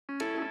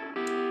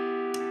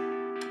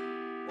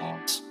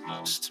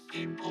most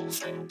people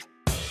think.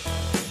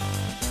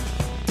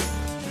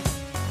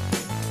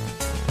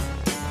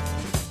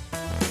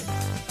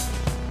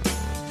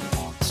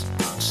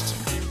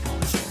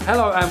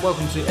 Hello and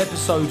welcome to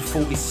episode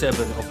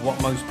 47 of What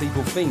Most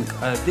People Think.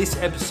 This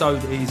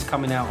episode is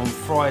coming out on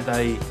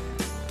Friday.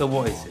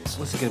 What is it?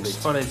 What's it going to be?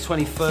 Friday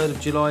the 23rd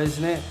of July,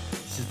 isn't it?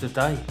 This is the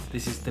day.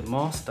 This is the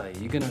mask day.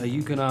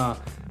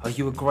 Are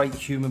you a great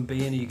human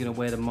being? Are you gonna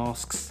wear the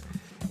masks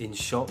in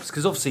shops?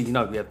 Because obviously, you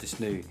know, we have this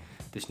new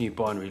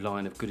binary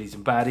line of goodies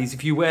and baddies.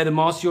 If you wear the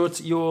mask,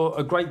 you're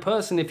a great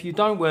person. If you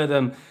don't wear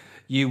them,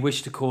 you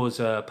wish to cause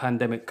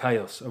pandemic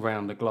chaos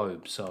around the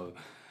globe. So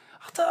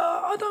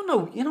I don't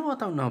know. You know, I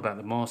don't know about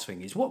the mask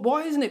thing.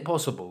 Why isn't it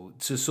possible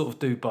to sort of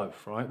do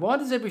both, right? Why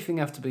does everything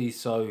have to be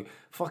so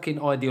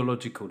fucking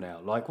ideological now?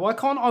 Like, why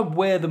can't I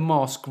wear the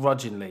mask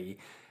grudgingly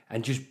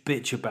and just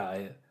bitch about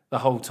it the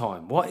whole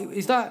time? What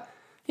is that?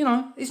 You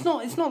know, it's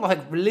not like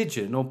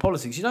religion or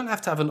politics. You don't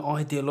have to have an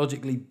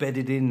ideologically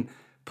bedded in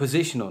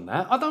position on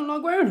that. I don't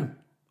like wearing them.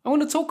 I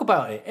want to talk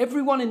about it.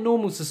 Everyone in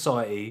normal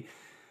society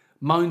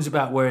moans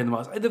about wearing the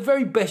mask. The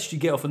very best you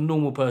get off a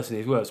normal person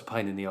is, well, it's a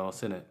pain in the arse,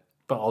 isn't it?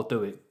 But I'll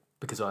do it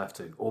because I have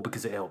to, or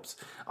because it helps.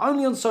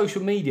 Only on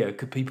social media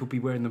could people be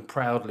wearing them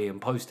proudly and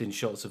posting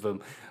shots of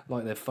them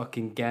like they're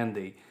fucking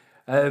Gandhi.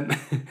 And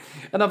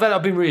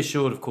I've been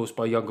reassured, of course,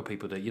 by younger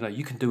people that, you know,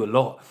 you can do a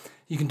lot.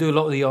 You can do a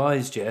lot of the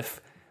eyes,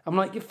 Jeff. I'm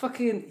like, you're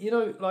fucking, you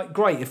know, like,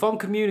 great. If I'm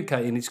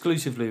communicating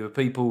exclusively with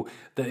people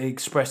that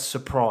express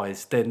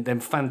surprise, then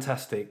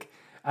fantastic.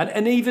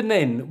 And even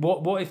then,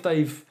 what if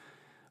they've,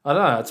 I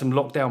don't know, had some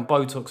lockdown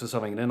Botox or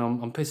something, then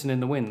I'm pissing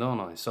in the wind,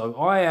 aren't I? So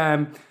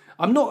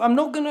I'm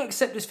not going to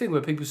accept this thing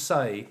where people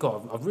say,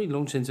 God, I've really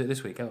launched into it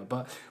this week, haven't I?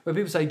 But where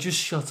people say, just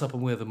shut up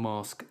and wear the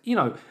mask. You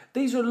know,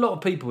 these are a lot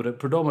of people that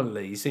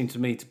predominantly seem to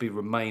me to be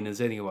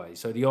Remainers anyway.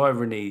 So the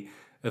irony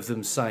of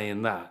them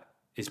saying that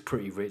is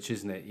pretty rich,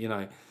 isn't it? You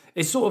know,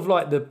 it's sort of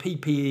like the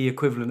PPE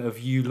equivalent of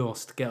you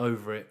lost, get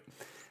over it.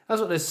 That's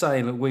what they're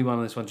saying. Look, we won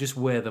on this one, just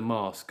wear the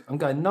mask. I'm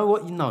going, know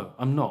what? You know,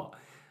 I'm not.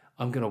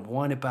 I'm going to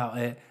whine about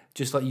it.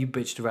 Just like you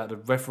bitched about the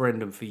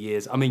referendum for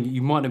years. I mean,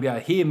 you might not be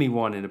able to hear me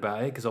whining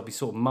about it because I'll be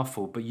sort of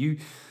muffled, but you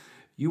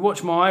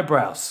watch my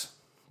eyebrows.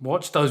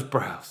 Watch those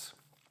brows.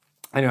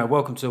 Anyway,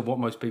 welcome to What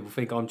Most People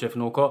Think. I'm Jeff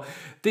Norcott.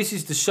 This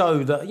is the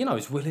show that, you know,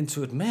 is willing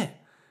to admit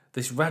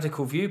this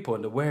radical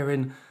viewpoint that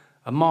wearing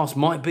a mask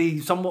might be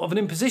somewhat of an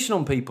imposition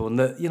on people, and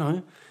that, you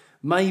know,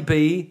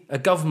 maybe a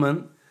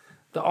government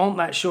that aren't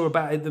that sure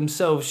about it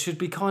themselves should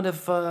be kind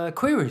of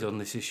queried on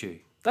this issue.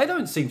 They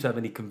don't seem to have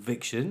any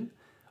conviction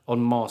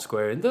on mask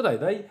wearing, do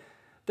they?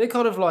 They're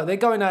kind of like, they're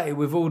going at it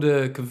with all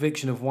the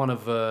conviction of one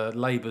of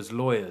Labour's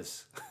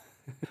lawyers.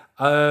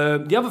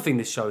 The other thing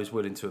this show is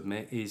willing to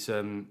admit is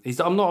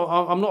that I'm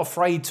not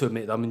afraid to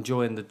admit that I'm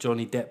enjoying the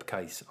Johnny Depp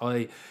case.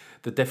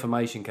 The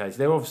defamation case.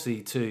 They're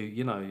obviously two,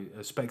 you know,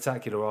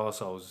 spectacular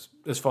arseholes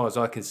as far as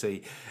I can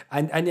see.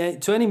 And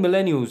to any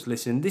millennials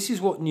listening, this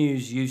is what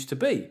news used to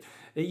be.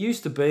 It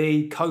used to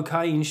be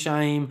cocaine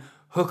shame,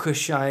 hooker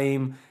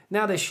shame.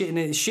 Now they're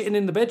shitting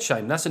in the bed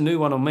shame. That's a new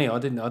one on me. I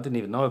didn't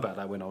even know about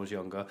that when I was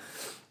younger.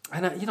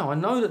 And you know, I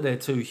know that they're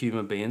two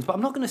human beings, but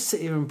I'm not going to sit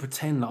here and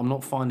pretend that I'm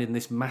not finding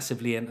this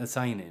massively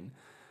entertaining.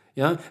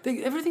 You know,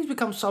 everything's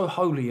become so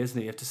holy, isn't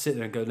it? You have to sit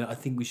there and go, I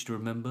think we should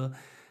remember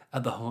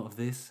at the heart of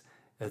this,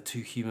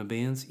 two human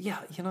beings. Yeah,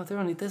 you know,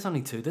 there's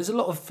only two. There's a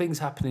lot of things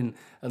happening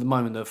at the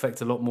moment that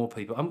affect a lot more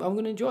people. I'm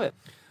going to enjoy it.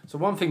 So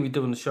one thing we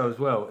do on the show as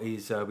well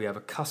is we have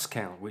a cuss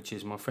count, which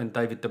is my friend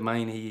David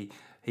Domain.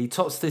 He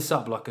tots this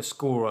up like a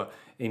scorer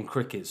in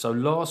cricket. So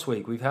last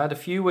week, we've had a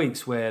few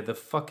weeks where the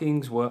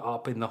fuckings were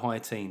up in the high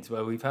teens,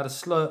 where we've had a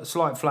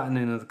slight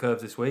flattening of the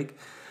curve this week.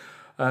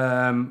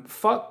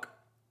 Fuck.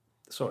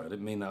 Sorry, I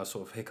didn't mean that. I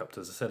sort of hiccuped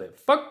as I said it.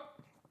 Fuck.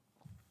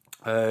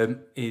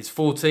 Is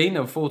 14.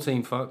 There were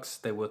 14 fucks.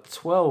 There were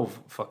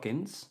 12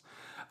 fuckings.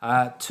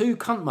 2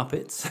 cunt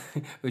muppets,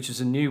 which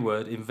is a new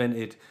word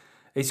invented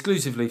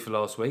exclusively for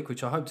last week,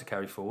 which I hope to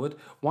carry forward.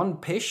 1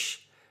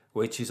 pish,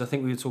 which is, I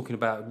think we were talking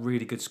about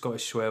really good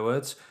Scottish swear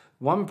words.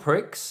 1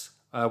 prick,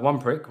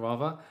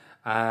 rather.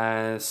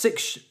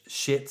 6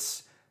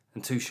 shits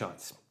and 2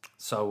 shites.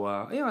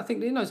 So, yeah, I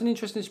think, you know, it's an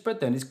interesting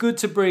spread then. It's good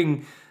to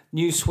bring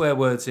new swear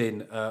words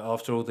in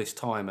after all this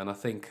time. And I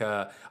think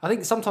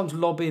sometimes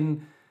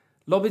lobbing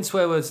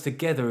swear words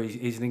together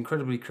is an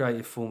incredibly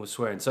creative form of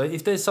swearing. So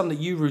if there's something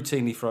that you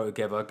routinely throw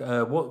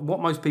together, what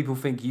most people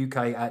think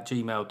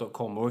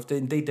uk@gmail.com, or if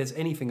indeed there's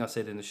anything I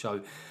said in the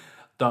show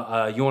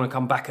that you want to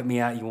come back at me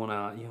at, you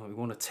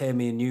want to tear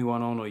me a new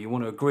one on, or you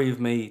want to agree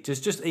with me,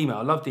 just email.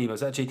 I love the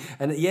emails, actually.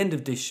 And at the end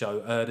of this show,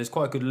 there's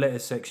quite a good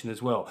letters section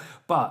as well.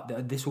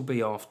 But this will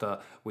be after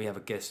we have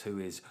a guest who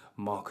is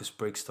Marcus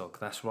Brigstocke.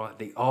 That's right,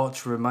 the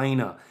arch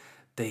Remainer,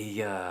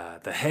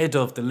 the head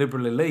of the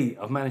Liberal elite.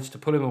 I've managed to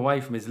pull him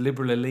away from his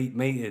Liberal elite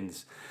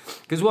meetings.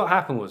 Because what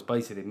happened was,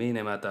 basically, me and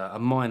him had a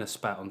minor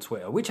spat on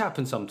Twitter, which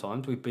happens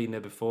sometimes. We've been there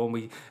before.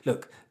 And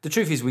the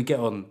truth is we get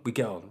on,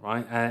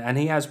 right? And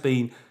he has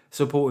been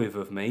supportive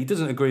of me. He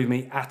doesn't agree with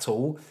me at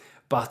all,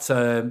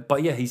 But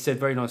yeah, he said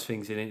very nice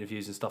things in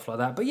interviews and stuff like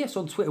that. But yes,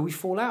 on Twitter we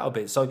fall out a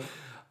bit. So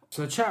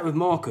the chat with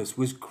Marcus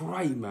was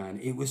great, man.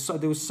 There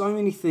were so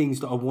many things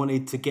that I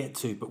wanted to get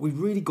to, but we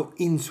really got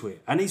into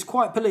it. And it's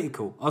quite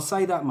political, I'll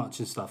say that much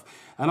and stuff.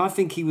 And I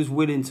think he was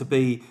willing to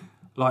be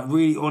like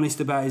really honest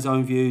about his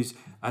own views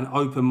and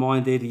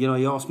open-minded. You know,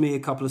 he asked me a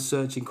couple of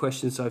searching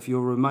questions, so if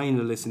you're a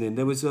Remoaner listening,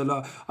 there was a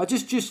lot. I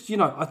just you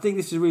know, I think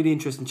this is a really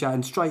interesting chat,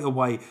 and straight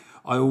away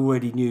I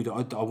already knew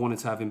that I wanted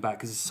to have him back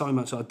because there's so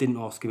much that I didn't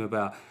ask him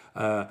about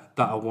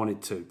that I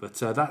wanted to. But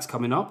that's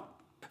coming up.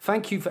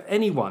 Thank you for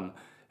anyone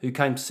who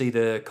came to see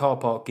the car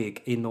park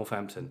gig in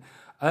Northampton.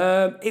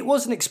 It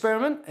was an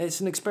experiment. It's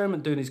an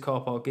experiment doing these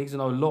car park gigs. I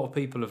know a lot of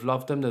people have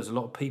loved them. There's a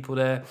lot of people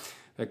there.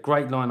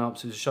 Great lineups.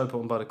 It was a show put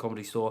on by the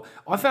Comedy Store.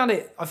 I found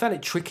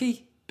it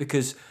tricky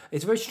because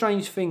it's a very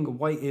strange thing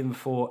waiting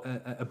for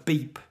a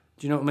beep.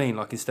 Do you know what I mean?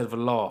 Like instead of a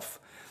laugh.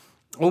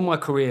 All my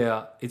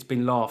career, it's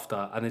been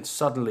laughter, and then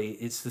suddenly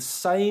it's the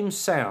same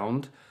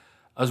sound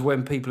as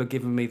when people are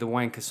giving me the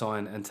wanker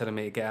sign and telling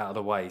me to get out of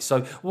the way.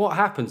 So what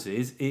happens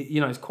is,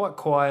 it's quite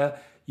quiet.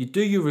 You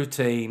do your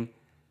routine,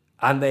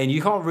 and then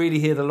you can't really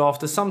hear the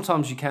laughter.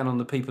 Sometimes you can on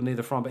the people near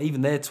the front, but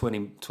even they're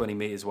 20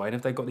 metres away. And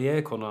if they've got the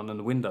aircon on and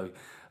the window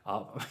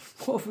up,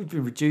 what have we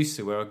been reduced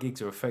to where our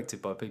gigs are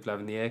affected by people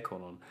having the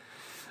aircon on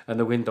and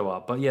the window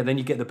up? But yeah, then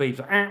you get the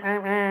beeps,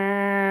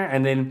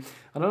 and then,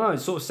 I don't know, it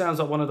sort of sounds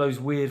like one of those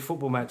weird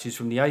football matches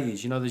from the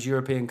 80s. You know, those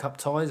European Cup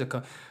ties? I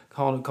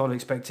can't have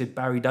expected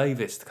Barry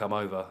Davis to come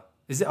over.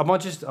 Am I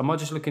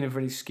just looking for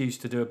an excuse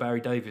to do a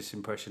Barry Davis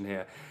impression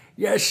here?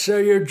 Yes, so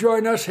you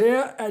join us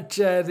here at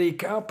the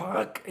car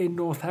park in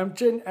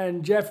Northampton,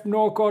 and Jeff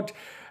Norcott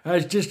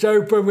has just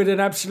opened with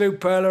an absolute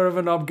perler of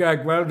a knob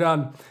gag. Well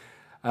done.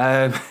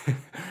 And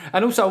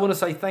also, I want to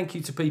say thank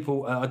you to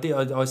people.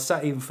 I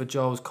sat in for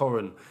Giles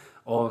Corran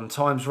on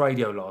Times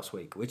Radio last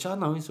week, which I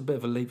know is a bit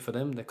of a leap for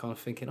them. They're kind of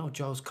thinking, oh,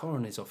 Giles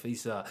Corran is off.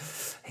 He's a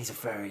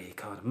very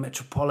kind of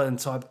metropolitan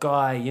type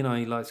guy. You know,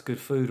 he likes good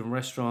food and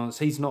restaurants.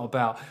 He's not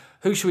about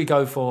who should we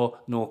go for,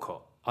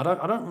 Norcott. I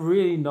don't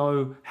really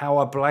know how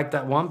I blagged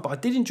that one, but I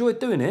did enjoy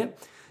doing it.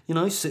 You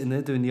know, sitting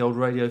there doing the old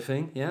radio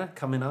thing. Yeah,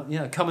 coming up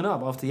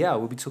after the hour,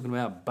 we'll be talking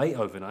about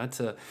Beethoven. I had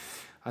to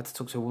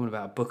talk to a woman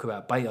about a book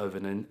about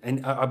Beethoven,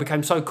 and I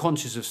became so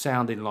conscious of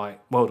sounding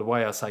like, well, the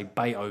way I say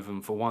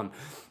Beethoven for one,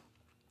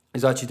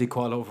 is I actually did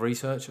quite a lot of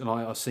research, and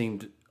I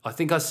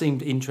think I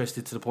seemed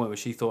interested to the point where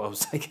she thought I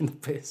was taking the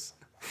piss.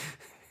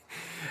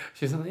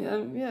 She was like,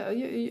 yeah, are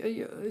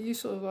you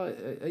sort of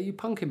like, are you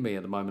punking me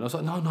at the moment? I was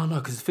like, no,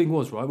 because the thing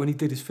was, right, when he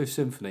did his Fifth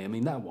Symphony, I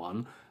mean,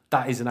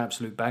 that is an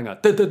absolute banger.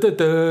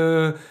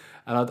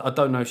 And I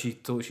don't know if she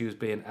thought she was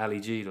being Ali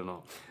G'd or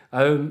not.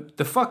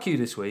 The fuck you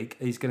this week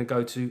is going to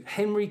go to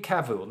Henry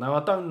Cavill. Now,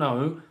 I don't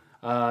know,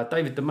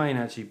 David Domain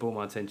actually brought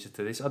my attention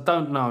to this. I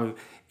don't know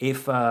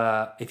if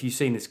you've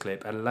seen this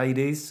clip, and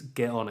ladies,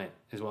 get on it,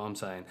 is what I'm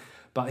saying.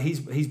 But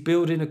he's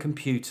building a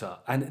computer,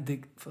 and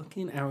the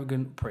fucking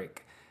arrogant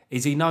prick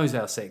is he knows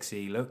how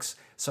sexy he looks,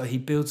 so he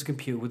builds a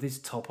computer with his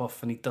top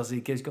off, and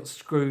he's got a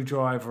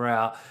screwdriver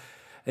out.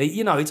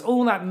 You know, it's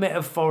all that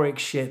metaphoric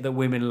shit that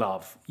women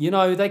love. You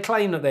know, they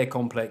claim that they're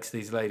complex,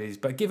 these ladies,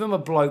 but give them a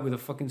bloke with a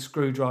fucking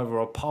screwdriver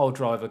or a pile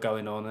driver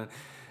going on,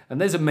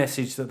 and there's a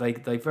message that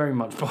they very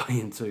much buy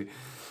into.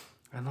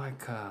 And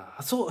like,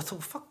 I thought,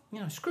 fuck,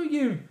 you know, screw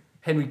you,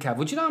 Henry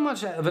Cavill. Do you know how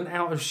much of an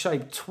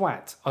out-of-shape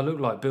twat I look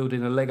like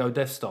building a Lego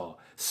Death Star?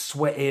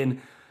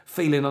 Sweating,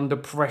 feeling under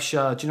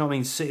pressure, do you know what I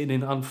mean? Sitting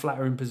in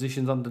unflattering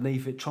positions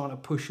underneath it, trying to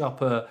push up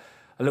a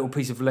little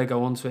piece of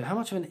Lego onto it. How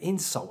much of an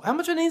insult,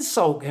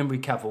 Henry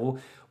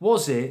Cavill,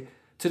 was it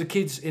to the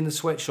kids in the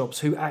sweatshops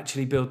who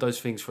actually build those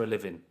things for a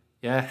living?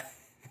 Yeah?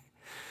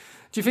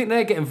 Do you think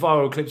they're getting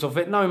viral clips of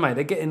it? No, mate,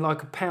 they're getting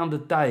like £1 a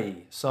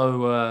day.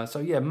 So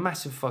yeah,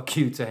 massive fuck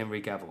you to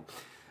Henry Cavill.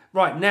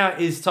 Right, now it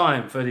is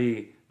time for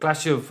the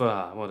clash of,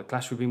 the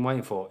clash we've been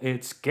waiting for.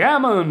 It's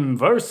Gammon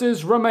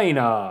versus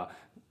Remoaner.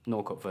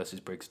 Norcott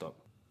versus Brigstocke.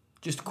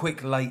 Just a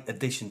quick late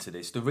addition to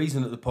this. The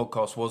reason that the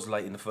podcast was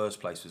late in the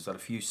first place was that a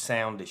few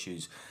sound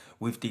issues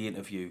with the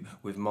interview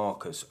with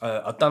Marcus.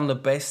 I've done the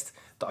best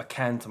that I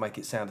can to make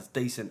it sound as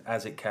decent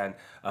as it can.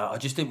 I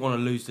just didn't want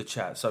to lose the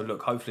chat. So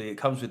look, hopefully it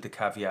comes with the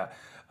caveat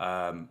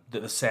that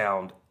the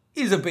sound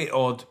is a bit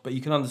odd, but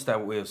you can understand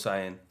what we were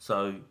saying.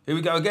 So here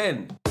we go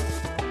again.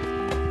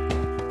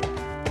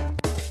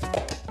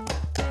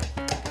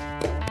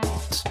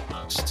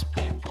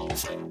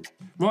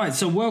 Right,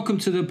 so welcome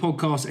to the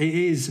podcast. It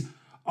is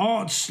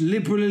Arch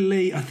Liberal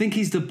Elite. I think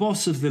he's the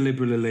boss of the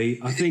Liberal Elite.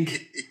 I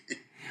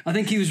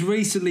think he was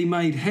recently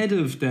made head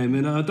of them,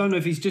 and I don't know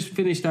if he's just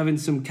finished having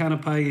some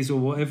canapes or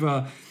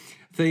whatever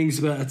things,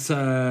 but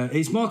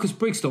it's Marcus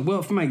Brigstocke.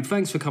 Well, mate,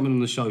 thanks for coming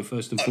on the show,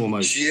 first and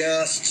foremost.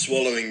 Just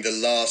swallowing the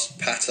last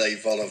pâté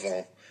vol au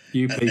vent.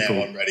 You people. And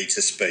now I'm ready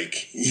to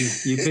speak.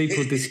 You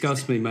people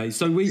disgust me, mate.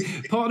 So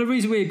part of the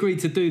reason we agreed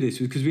to do this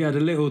was because we had a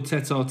little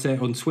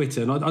tete-a-tete on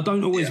Twitter, and I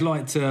don't always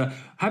like to...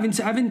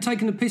 Having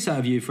taken the piss out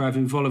of you for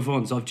having vol au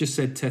vents, I've just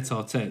said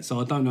tete-a-tete,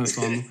 so I don't know if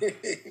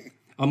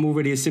I'm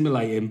already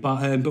assimilating.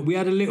 But we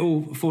had a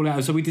little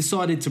fallout, so we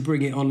decided to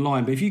bring it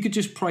online. But if you could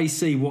just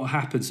see what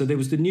happened. So there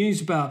was the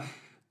news about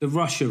the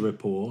Russia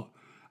report,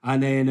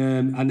 and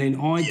then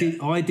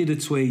I did a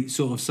tweet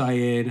sort of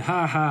saying,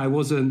 it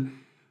wasn't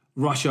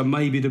Russia.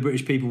 Maybe the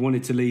British people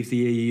wanted to leave the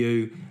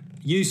EU.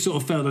 You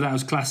sort of felt that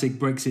was classic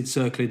Brexit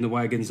circling the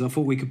wagons, and I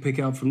thought we could pick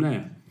it up from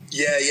there.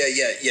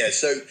 Yeah.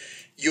 So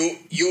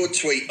your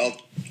tweet,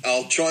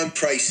 I'll try and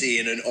praise it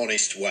in an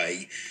honest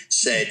way,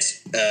 said...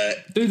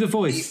 do the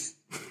voice.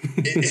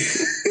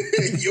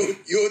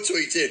 Your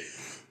tweet said,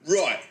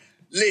 right,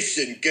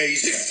 listen,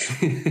 geezers.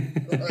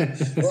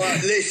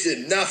 right,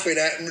 listen, nothing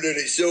happened and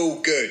it's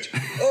all good.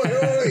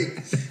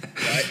 Oi.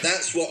 Right,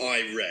 that's what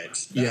I read.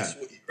 That's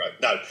what you wrote.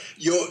 No,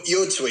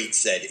 your tweet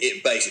said,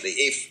 it basically,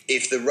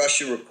 if the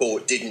Russia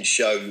report didn't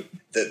show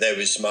that there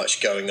was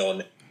much going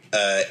on,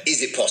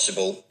 is it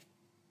possible,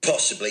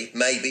 possibly,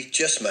 maybe,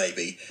 just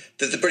maybe,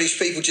 that the British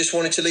people just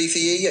wanted to leave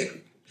the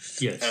EU?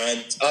 Yes.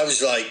 And I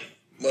was like,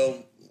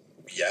 well,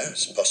 yeah,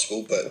 it's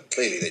possible, but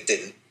clearly they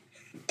didn't.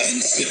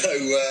 And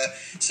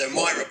so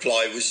my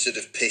reply was sort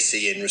of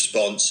pissy in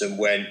response and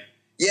went,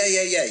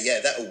 yeah,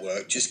 that'll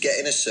work. Just get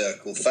in a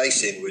circle,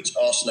 face inwards,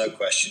 ask no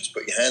questions,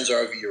 put your hands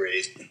over your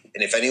ears,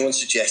 and if anyone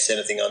suggests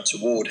anything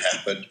untoward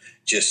happened,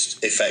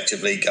 just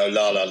effectively go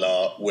la la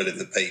la, will of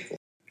the people.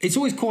 It's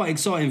always quite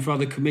exciting for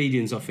other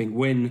comedians, I think,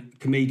 when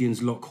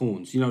comedians lock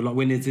horns, like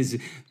when there's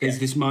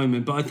this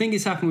moment. But I think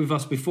it's happened with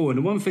us before. And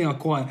the one thing I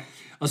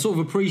sort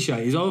of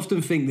appreciate is I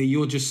often think that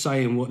you're just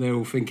saying what they're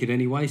all thinking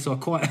anyway. So I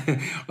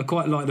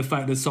quite like the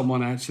fact that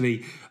someone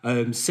actually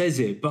says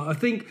it. But I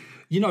think,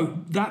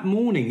 that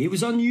morning, it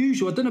was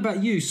unusual. I don't know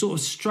about you, sort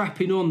of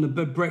strapping on the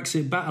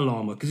Brexit battle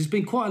armour, because it's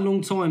been quite a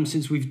long time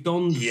since we've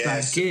donned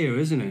that gear,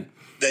 isn't it?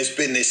 There's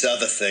been this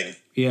other thing.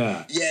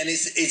 Yeah. Yeah, and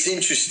it's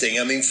interesting.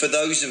 I mean, for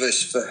those of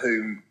us for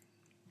whom,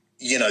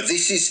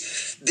 this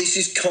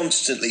is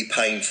constantly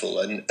painful.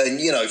 And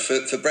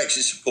for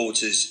Brexit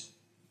supporters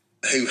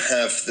who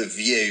have the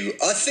view,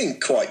 I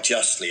think quite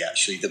justly,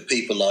 actually, that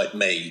people like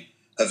me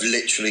have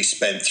literally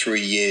spent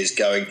 3 years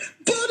going,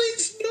 but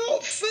it's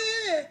not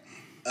fair.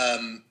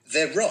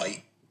 They're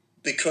right,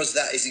 because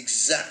that is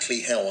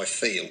exactly how I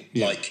feel.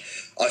 Yeah. Like,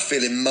 I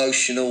feel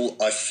emotional.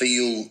 I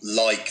feel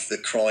like the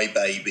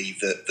crybaby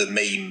that the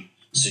meme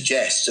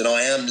suggests. And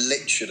I am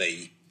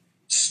literally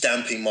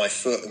stamping my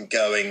foot and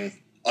going,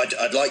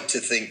 I'd like to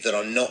think that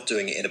I'm not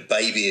doing it in a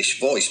babyish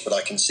voice, but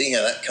I can see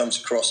how that comes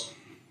across.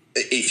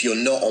 If you're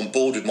not on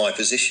board with my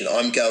position,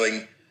 I'm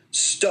going,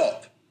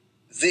 stop.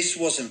 This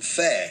wasn't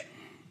fair.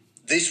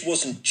 This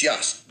wasn't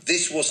just.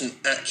 This wasn't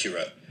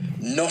accurate.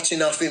 Not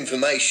enough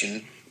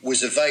information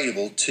was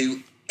available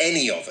to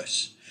any of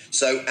us.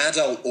 So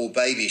adult or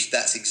babyish,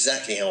 that's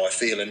exactly how I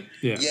feel. And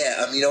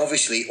I mean,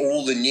 obviously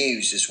all the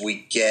news as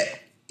we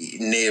get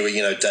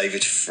nearer,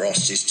 David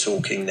Frost is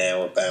talking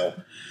now about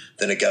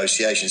the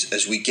negotiations,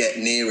 as we get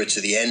nearer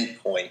to the end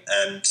point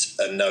and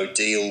a no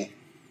deal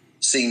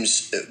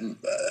seems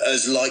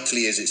as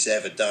likely as it's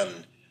ever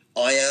done,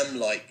 I am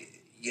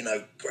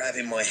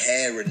grabbing my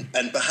hair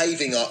and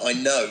behaving, I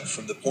know,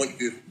 from the point of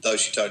view of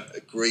those who don't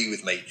agree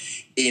with me,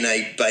 in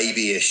a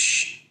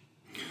babyish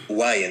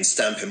way and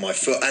stamping my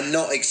foot and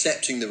not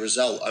accepting the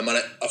result. I mean,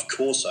 of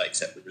course I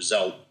accept the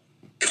result,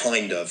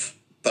 kind of,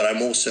 but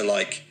I'm also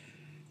like,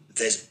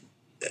 it's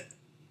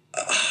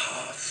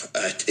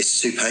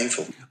too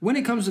painful. When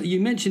it comes to,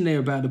 you mentioned there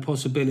about the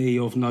possibility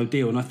of no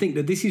deal, and I think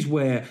that this is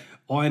where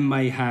I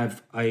may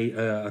have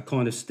a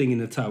kind of sting in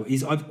the tail,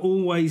 is I've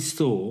always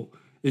thought,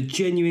 a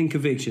genuine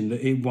conviction that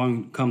it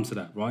won't come to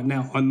that, right?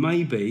 Now, I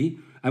may be,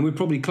 and we're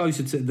probably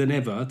closer than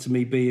ever to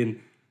me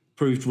being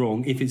proved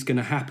wrong if it's going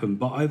to happen,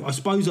 but I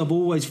suppose I've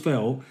always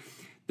felt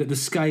that the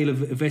scale of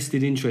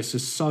vested interests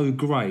is so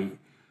great.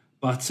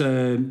 But,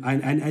 and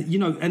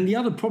the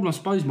other problem, I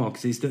suppose,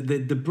 Marcus, is that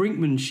the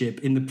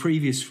brinkmanship in the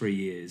previous 3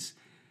 years,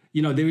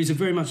 there is a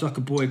very much like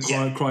a boy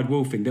cried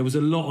wolf thing. There was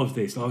a lot of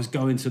this. I was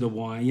going to the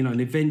wire,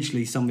 and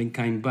eventually something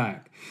came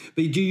back.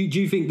 But do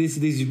you think this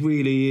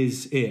really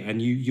is it?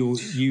 And you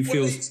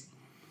feel...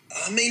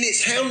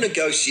 It's how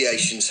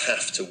negotiations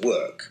have to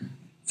work.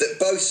 That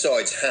both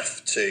sides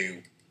have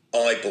to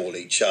eyeball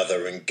each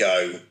other and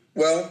go,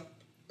 well,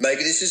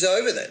 maybe this is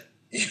over then.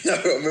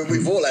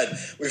 We've all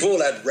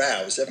had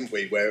rows, haven't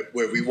we, where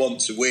we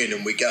want to win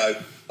and we go,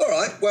 all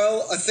right,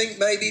 well, I think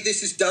maybe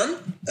this is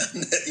done,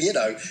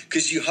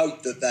 because you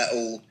hope that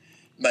will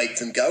make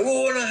them go,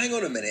 oh, no, hang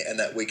on a minute, and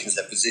that weakens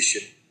their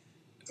position.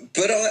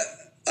 But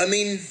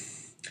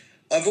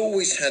I've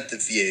always had the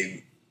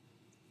view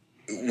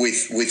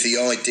with the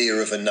idea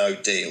of a no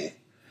deal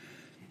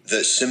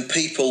that some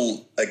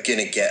people are going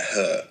to get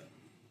hurt,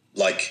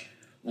 like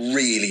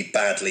really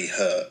badly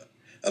hurt.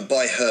 And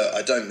by hurt,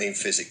 I don't mean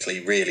physically,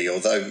 really,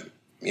 although,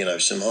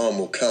 some harm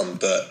will come.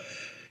 But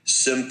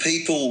some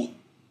people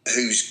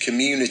whose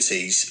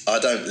communities I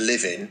don't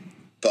live in,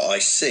 but I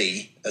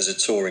see as a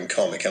touring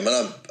comic. I'm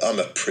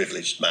a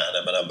privileged man.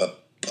 I'm a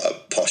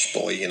posh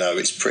boy,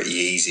 It's pretty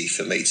easy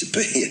for me to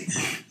be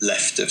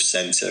left of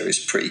centre.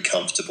 It's pretty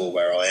comfortable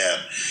where I am.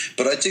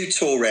 But I do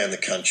tour around the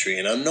country,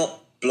 and I'm not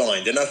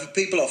blind. And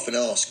people often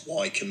ask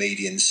why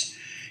comedians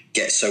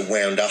get so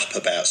wound up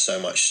about so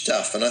much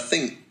stuff. And I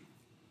think,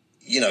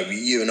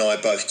 you and I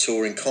are both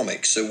touring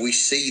comics, so we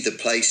see the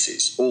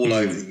places all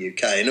over the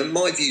UK. And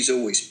my view's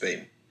always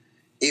been,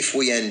 if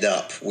we end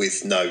up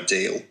with no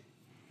deal,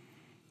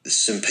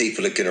 some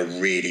people are going to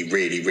really,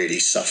 really, really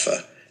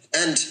suffer.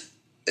 And,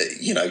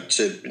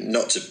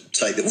 not to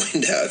take the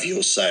wind out of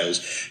your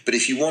sails, but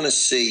if you want to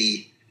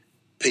see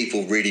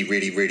people really,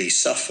 really, really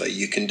suffer,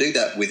 you can do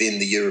that within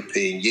the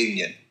European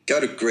Union. Go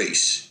to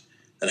Greece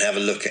and have a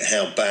look at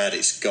how bad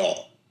it's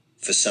got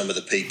for some of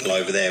the people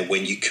over there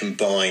when you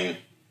combine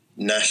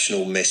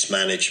national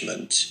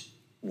mismanagement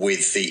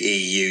with the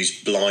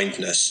EU's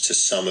blindness to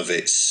some of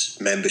its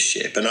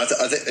membership. And I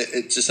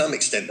think to some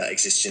extent that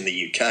exists in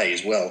the UK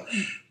as well.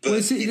 But,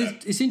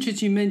 it's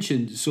interesting you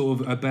mentioned sort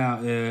of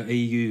about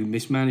EU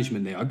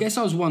mismanagement there. I guess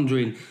I was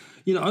wondering,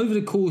 over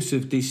the course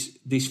of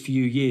this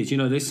few years,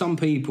 there's some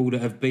people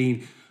that have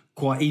been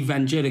quite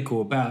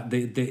evangelical about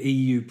the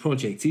EU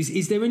project.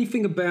 Is there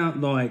anything about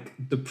like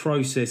the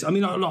process? I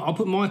mean, I'll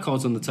put my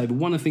cards on the table.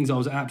 One of the things I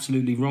was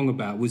absolutely wrong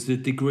about was the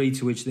degree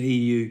to which the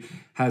EU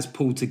has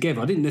pulled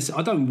together. I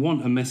don't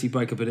want a messy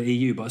breakup of the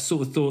EU, but I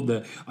sort of thought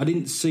that I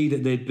didn't see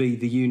that there'd be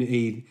the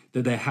unity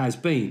that there has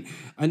been.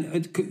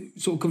 And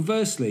sort of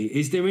conversely,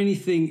 is there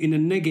anything in a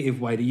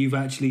negative way that you've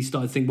actually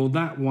started to think, well,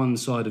 that one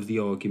side of the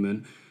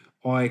argument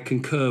I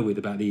concur with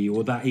about the EU,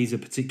 or that is a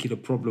particular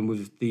problem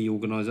with the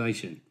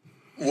organisation?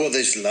 Well,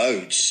 there's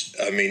loads.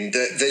 I mean,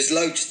 there's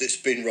loads that's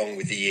been wrong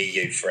with the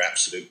EU for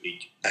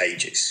absolutely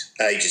ages.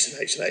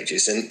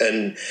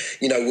 And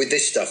with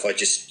this stuff,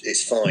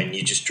 it's fine.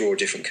 You just draw a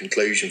different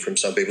conclusion from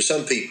some people.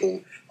 Some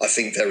people, I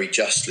think, very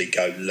justly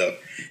go, look,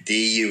 the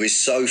EU is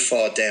so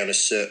far down a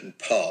certain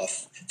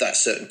path, that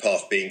certain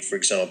path being, for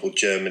example,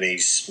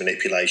 Germany's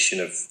manipulation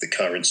of the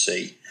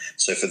currency.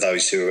 So for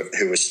those who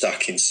are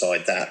stuck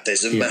inside that,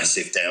 there's a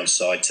massive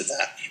downside to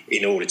that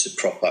in order to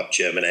prop up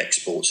German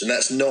exports. And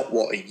that's not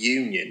what a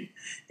union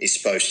is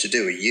supposed to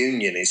do. A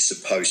union is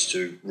supposed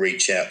to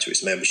reach out to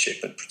its membership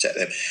and protect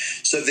them.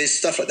 So there's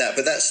stuff like that,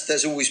 but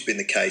that's always been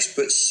the case.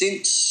 But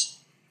since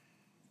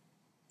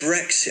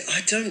Brexit,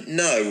 I don't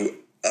know.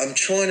 I'm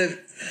trying to,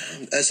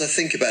 as I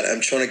think about it,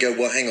 I'm trying to go,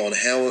 well, hang on,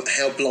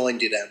 how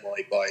blinded am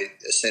I by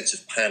a sense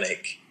of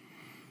panic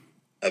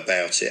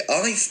about it?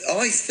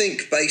 I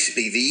think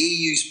basically the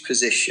EU's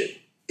position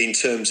in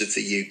terms of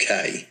the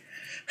UK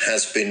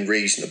has been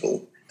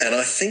reasonable, and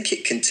I think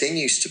it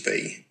continues to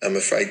be, I'm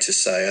afraid to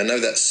say. I know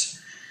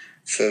that's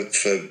for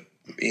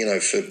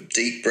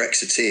deep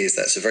Brexiteers,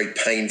 that's a very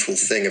painful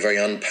thing, a very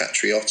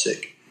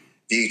unpatriotic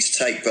view to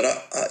take. But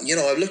I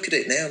look at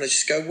it now and I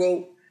just go,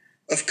 well,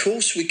 of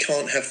course we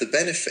can't have the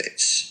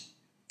benefits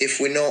if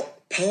we're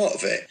not part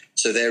of it.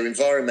 So there are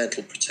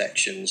environmental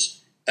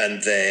protections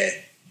and there are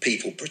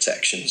people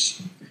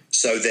protections.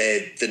 So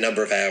they're the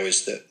number of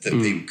hours that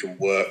people can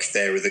work.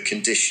 There are the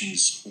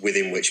conditions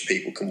within which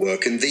people can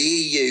work. And the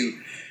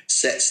EU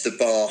sets the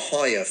bar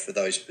higher for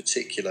those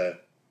particular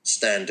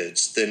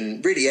standards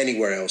than really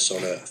anywhere else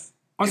on Earth.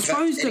 I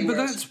suppose that, but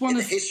that's one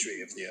of the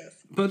history of the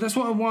Earth. But that's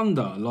what I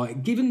wonder.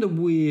 Like, given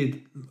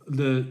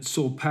the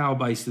sort of power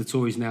base the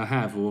Tories now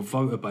have, or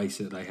voter base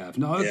that they have.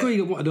 Now, I agree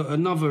that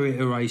another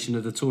iteration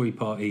of the Tory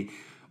party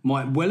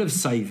might well have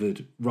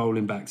savoured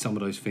rolling back some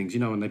of those things.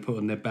 When they put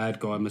on their bad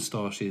guy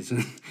moustaches,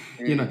 and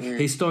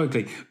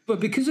historically. But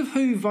because of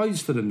who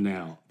votes for them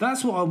now,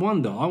 that's what I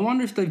wonder. I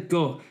wonder if they've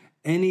got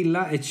any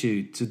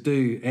latitude to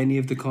do any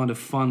of the kind of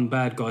fun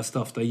bad guy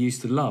stuff they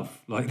used to love.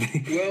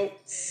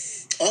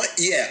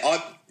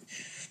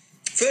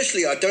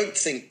 Firstly, I don't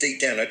think deep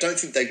down, I don't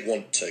think they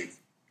want to.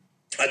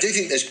 I do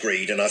think there's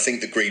greed, and I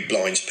think the greed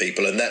blinds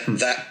people, and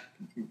that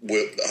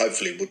will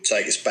hopefully would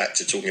take us back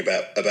to talking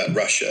about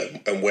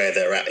Russia and where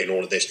they're at in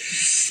all of this.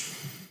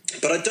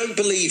 But I don't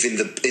believe in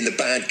the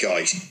bad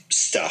guy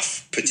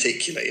stuff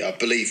particularly. I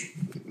believe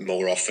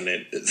more often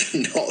than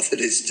not that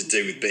it's to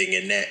do with being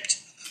inept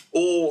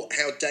or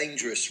how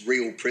dangerous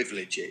real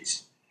privilege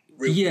is.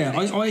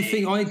 I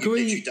think I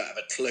agree. You don't have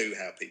a clue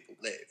how people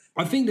live.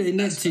 I think that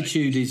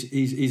ineptitude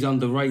is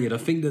underrated. I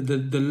think that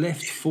the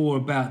left for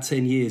about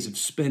 10 years have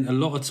spent a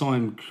lot of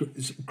time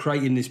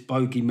creating this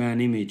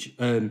bogeyman image.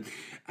 And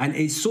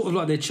it's sort of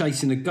like they're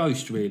chasing a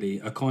ghost, really,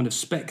 a kind of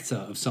spectre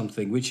of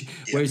something,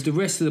 whereas the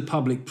rest of the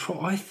public,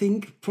 I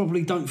think,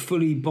 probably don't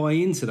fully buy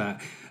into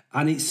that.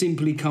 And it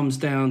simply comes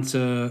down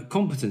to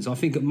competence. I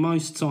think at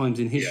most times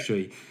in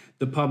history,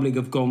 the public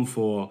have gone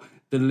for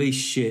the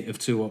least shit of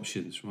two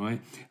options, right?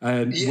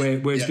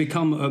 Where it's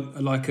become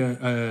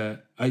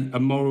a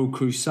moral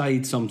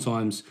crusade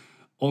sometimes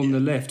on the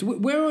left.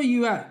 Where are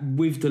you at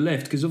with the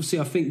left? Because obviously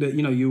I think that,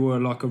 you were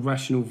like a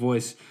rational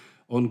voice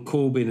on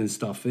Corbyn and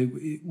stuff.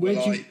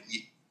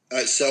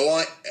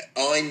 So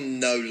I'm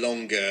no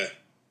longer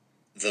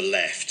the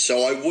left.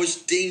 So I was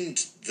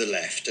deemed the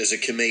left as a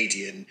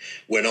comedian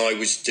when I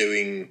was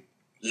doing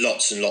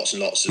lots and lots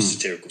and lots of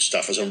satirical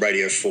stuff. I was on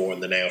Radio 4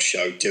 and The Now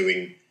Show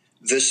doing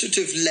the sort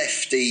of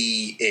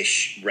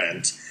lefty-ish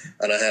rant,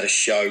 and I had a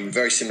show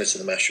very similar to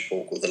the Mash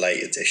Report called The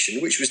Late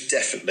Edition, which was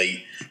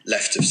definitely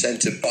left of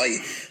centre by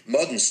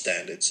modern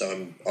standards.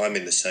 I'm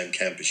in the same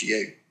camp as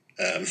you.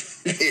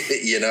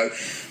 You know,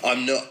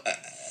 I'm not.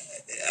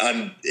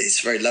 It's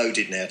very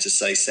loaded now to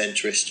say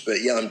centrist,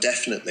 but yeah, I'm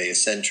definitely a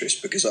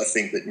centrist because I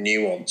think that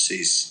nuance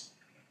is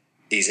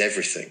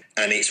everything,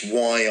 and it's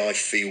why I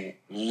feel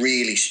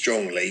really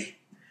strongly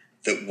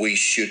that we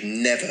should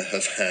never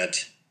have had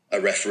a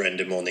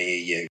referendum on the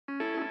EU.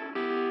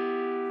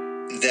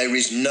 There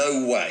is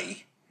no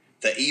way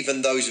that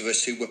even those of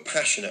us who were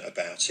passionate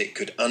about it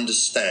could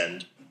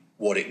understand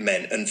what it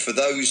meant. And for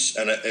those,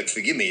 and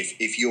forgive me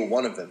if you're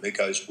one of them who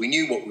goes, we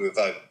knew what we were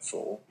voting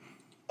for,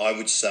 I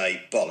would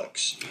say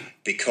bollocks,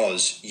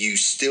 because you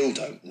still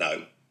don't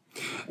know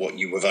what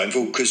you were voting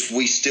for, because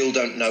we still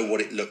don't know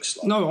what it looks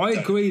like. No, I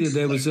agree that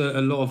there was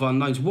a lot of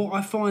unknowns. What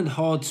I find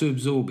hard to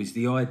absorb is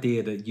the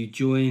idea that you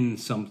join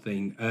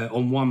something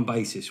on one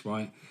basis,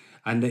 right?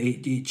 And that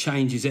it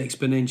changes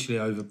exponentially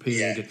over a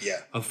period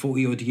of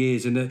 40-odd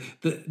years. And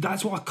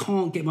that's what I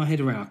can't get my head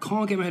around. I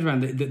can't get my head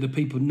around that the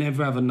people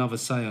never have another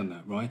say on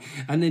that, right?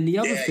 And then the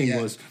other thing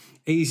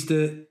is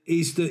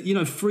that you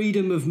know,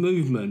 freedom of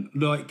movement.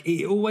 Like,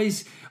 it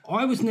always,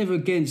 I was never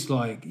against,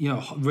 like, you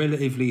know,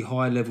 relatively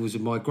high levels of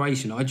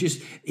migration.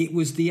 It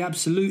was the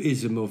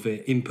absolutism of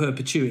it in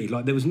perpetuity.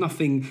 Like, there was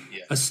nothing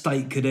a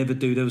state could ever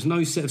do. There was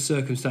no set of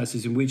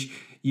circumstances in which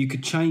you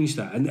could change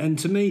that. And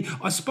to me,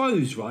 I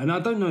suppose, right, and I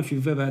don't know if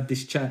you've ever had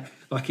this chat,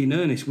 like, in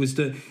earnest, was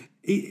that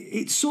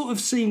it sort of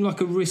seemed like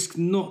a risk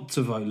not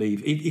to vote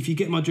Leave, if you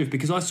get my drift,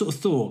 because I sort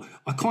of thought,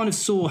 I kind of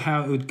saw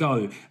how it would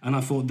go, and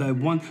I thought that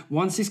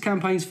once this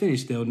campaign's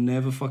finished, they'll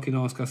never fucking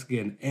ask us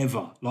again,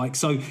 ever. Like,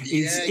 so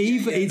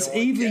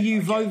either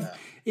you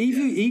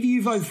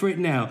vote for it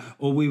now,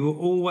 or we will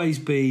always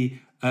be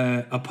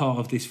a part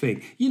of this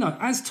thing. You know,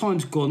 as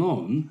time's gone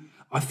on,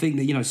 I think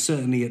that, you know,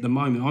 certainly at the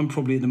moment, I'm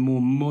probably at the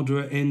more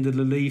moderate end of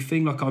the Leave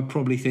thing. Like, I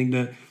probably think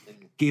that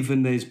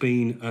given there's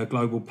been a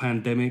global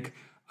pandemic,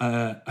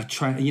 an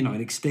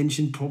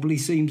extension probably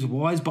seems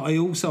wise, but I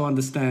also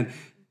understand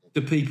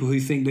the people who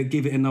think that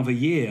give it another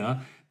year,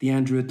 the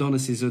Andrew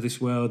Adonises of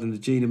this world and the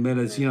Gina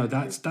Millers, you know,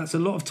 that's a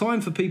lot of time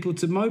for people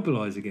to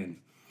mobilise again.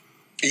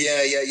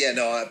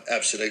 No,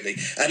 absolutely.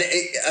 And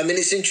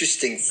it's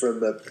interesting from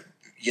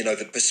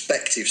the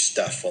perspective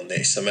stuff on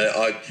this. I mean,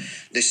 I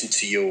listened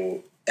to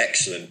your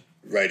excellent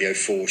Radio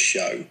 4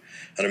 show,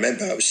 and I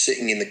remember I was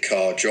sitting in the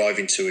car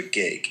driving to a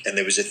gig, and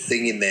there was a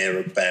thing in there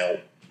about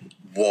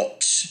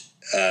what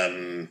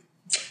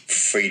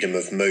freedom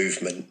of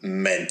movement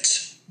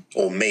meant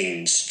or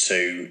means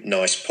to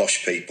nice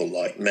posh people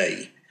like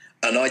me.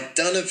 And I'd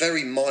done a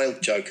very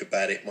mild joke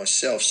about it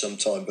myself some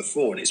time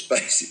before, and it's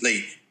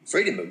basically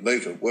freedom of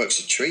movement works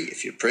a treat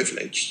if you're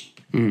privileged,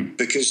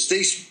 because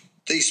these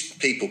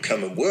people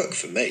come and work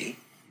for me.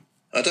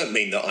 I don't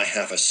mean that I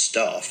have a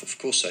staff, of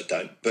course I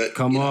don't. But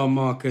come on,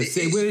 Marcus,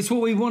 it's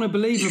what we want to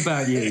believe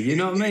about you. You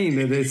know what I mean?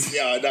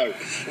 Yeah, I know.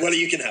 Well,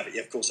 you can have it.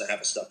 Yeah, of course I have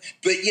a staff.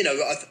 But you know,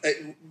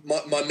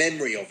 my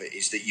memory of it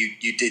is that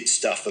you did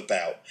stuff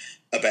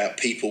about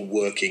people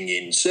working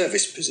in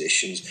service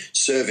positions,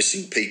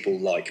 servicing people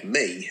like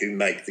me who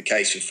make the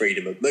case for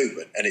freedom of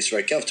movement, and it's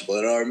very comfortable.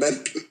 And I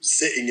remember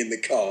sitting in the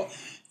car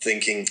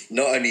thinking,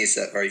 not only is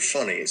that very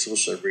funny, it's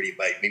also really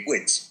made me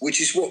wince, which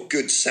is what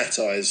good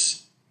satire's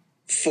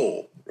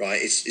for, right?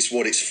 It's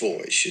what it's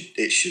for. It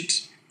should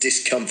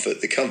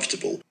discomfort the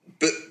comfortable.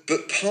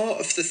 But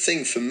part of the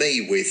thing for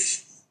me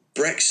with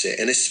Brexit,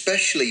 and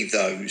especially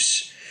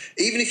those,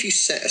 even if you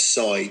set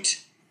aside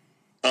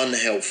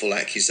unhelpful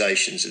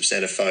accusations of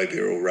xenophobia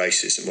or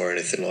racism or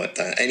anything like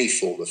that, any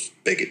form of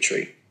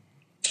bigotry,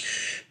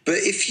 but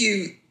if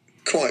you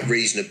quite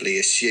reasonably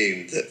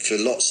assume that for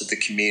lots of the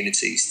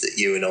communities that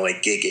you and I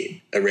gig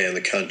in around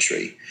the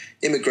country,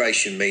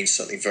 immigration means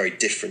something very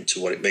different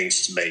to what it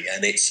means to me,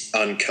 and it's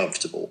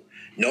uncomfortable.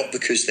 Not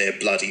because they're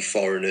bloody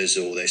foreigners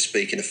or they're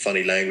speaking a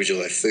funny language or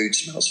their food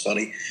smells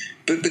funny,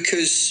 but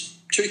because,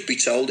 truth be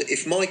told,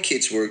 if my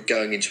kids were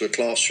going into a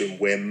classroom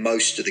where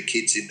most of the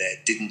kids in there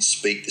didn't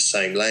speak the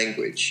same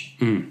language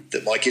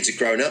that my kids had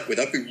grown up with,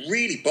 I'd be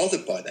really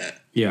bothered by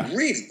that. Yeah.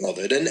 Really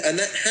bothered. And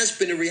that has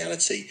been a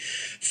reality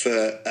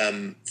for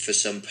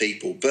some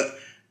people. But,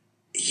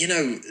 you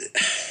know,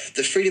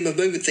 the freedom of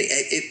movement thing,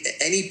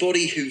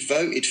 anybody who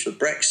voted for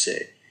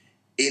Brexit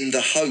in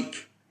the hope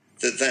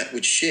that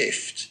would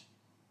shift,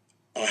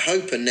 I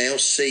hope are now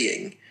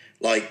seeing,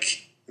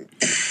 like,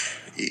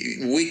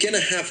 we're going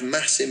to have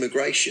mass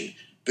immigration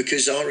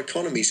because our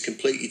economy is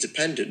completely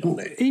dependent on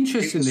it.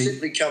 Interestingly, it will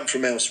simply come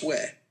from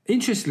elsewhere.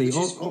 Interestingly,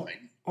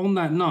 on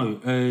that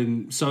note,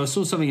 so I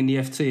saw something in the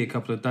FT a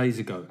couple of days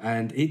ago,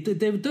 and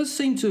there does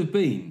seem to have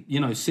been, you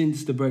know,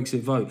 since the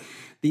Brexit vote,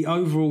 the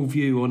overall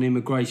view on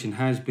immigration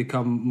has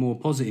become more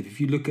positive. If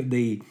you look at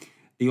the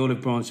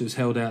olive branch that's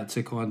held out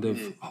to kind of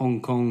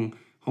Hong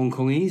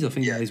Kongese, I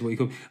think that is what you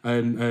call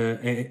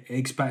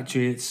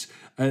expatriates.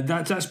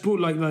 That's brought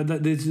like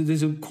that.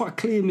 There's a quite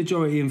clear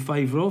majority in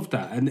favour of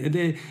that, and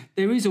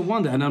there is a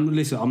wonder. And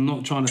I'm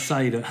not trying to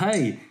say that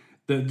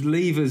that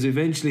Leavers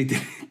eventually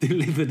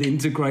delivered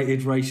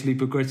integrated, racially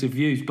progressive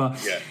views, but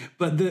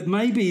that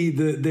maybe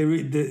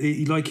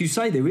like you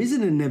say, there is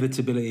an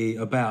inevitability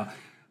about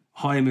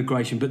high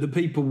immigration, but the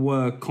people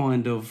were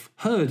kind of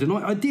heard, and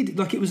I did,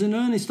 like, it was an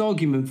earnest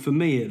argument for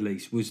me, at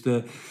least, was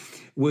that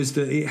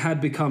it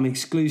had become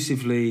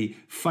exclusively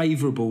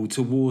favourable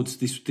towards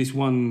this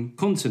one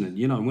continent.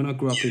 You know, when I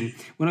grew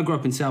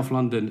up in South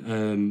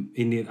London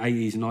in the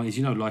 80s and 90s,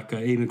 you know, like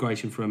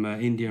immigration from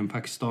India and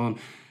Pakistan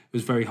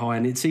was very high,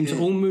 and it seemed to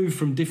all move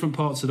from different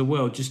parts of the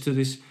world just to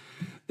this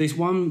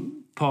one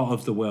part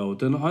of the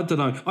world. And I don't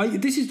know,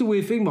 this is the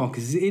weird thing,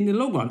 Marcus, in the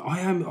long run,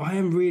 I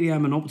really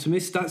am an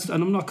optimist. I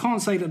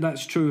can't say that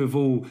that's true of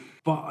all,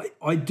 but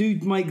I do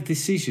make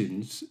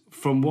decisions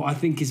from what I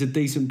think is a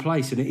decent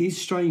place, and it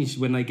is strange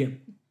when they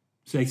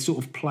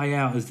sort of play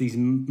out as these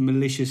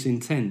malicious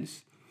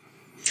intents.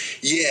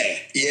 Yeah.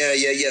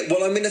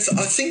 Well, I mean, I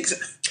think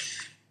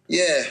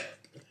that,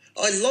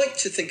 I like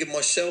to think of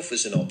myself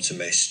as an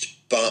optimist,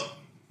 but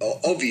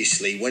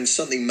obviously when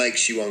something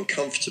makes you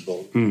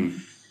uncomfortable,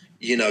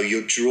 you know,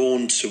 you're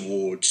drawn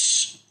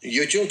towards,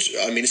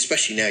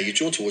 especially now, you're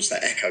drawn towards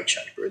that echo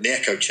chamber. And the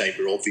echo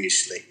chamber,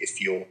 obviously, if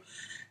you're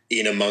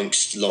in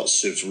amongst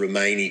lots of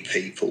Romani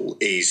people,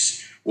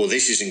 is, well,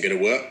 this isn't going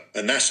to work,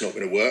 and that's not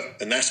going to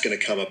work, and that's going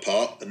to come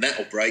apart, and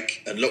that'll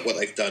break, and look what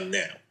they've done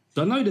now.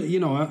 I know that, you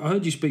know, I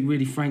heard you speak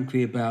really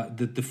frankly about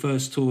the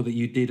first tour that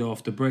you did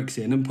after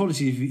Brexit, and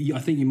apologies if I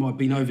think you might have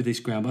been over this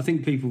ground, but I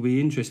think people will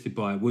be interested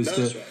by it.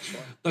 That's right.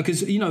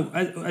 Because, you know,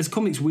 as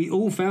comics, we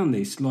all found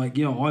this. Like,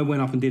 you know, I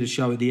went up and did a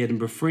show at the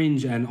Edinburgh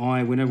Fringe, and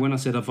when I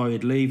said I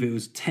voted Leave, it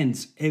was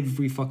tense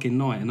every fucking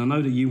night. And I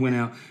know that you went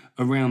out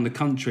around the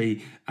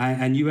country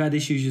and you had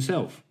issues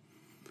yourself.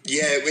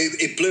 Yeah,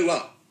 it blew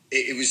up.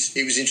 It was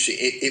interesting.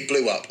 It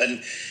blew up.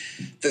 And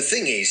the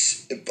thing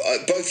is,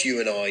 both you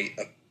and I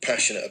are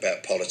passionate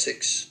about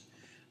politics,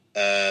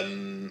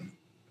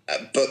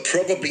 but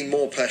probably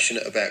more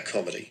passionate about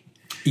comedy.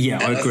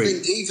 Yeah, and I agree. I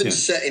think even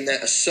setting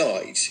that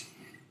aside,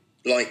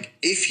 like,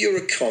 if you're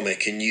a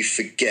comic and you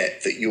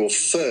forget that your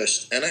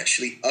first and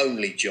actually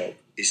only job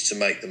is to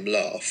make them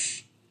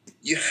laugh,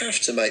 you have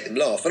to make them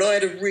laugh. And I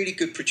had a really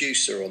good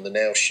producer on the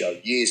Now Show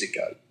years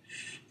ago.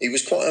 He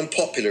was quite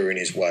unpopular in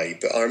his way,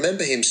 but I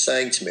remember him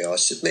saying to me, I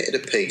submitted a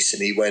piece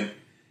and he went,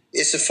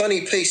 "It's a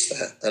funny piece,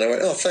 that." And I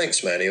went, "Oh,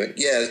 thanks, man." He went,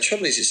 "Yeah, the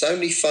trouble is it's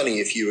only funny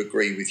if you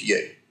agree with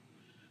you."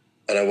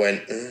 And I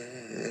went,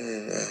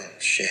 "Oh,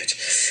 shit."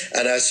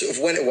 And I sort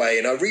of went away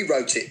and I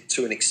rewrote it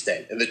to an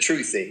extent. And the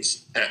truth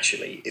is,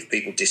 actually, if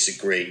people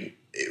disagree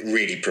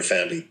really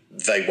profoundly,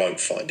 they won't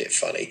find it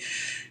funny.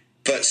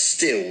 But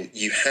still,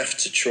 you have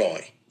to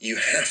try. You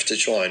have to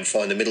try and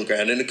find the middle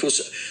ground. And, of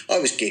course, I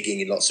was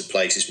gigging in lots of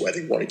places where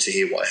they wanted to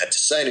hear what I had to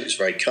say, and it was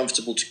very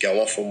comfortable to go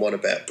off on one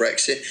about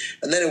Brexit.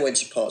 And then I went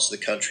to parts of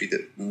the country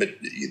that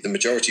the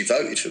majority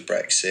voted for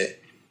Brexit,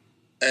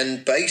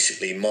 and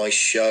basically my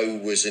show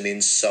was an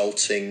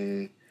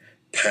insulting,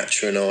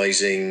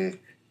 patronising,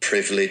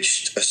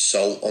 privileged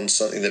assault on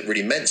something that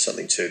really meant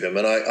something to them.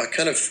 And I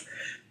kind of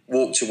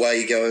walked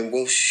away going,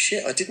 well,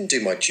 shit, I didn't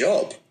do my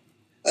job.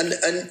 And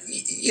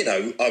you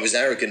know, I was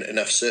arrogant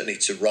enough certainly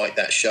to write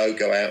that show,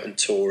 go out and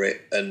tour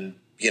it, and,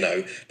 you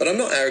know, but I'm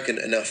not arrogant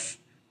enough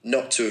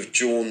not to have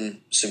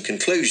drawn some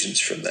conclusions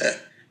from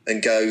that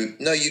and go,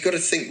 no, you've got to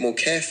think more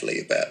carefully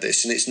about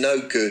this. And it's no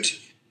good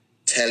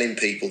telling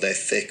people they're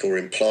thick or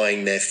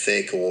implying they're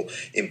thick or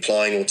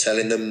implying or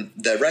telling them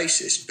they're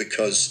racist,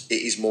 because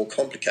it is more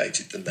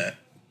complicated than that.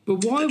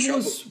 But why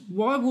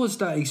was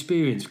that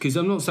experience? Because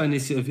I'm not saying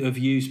this of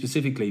you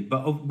specifically,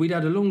 but we'd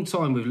had a long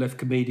time with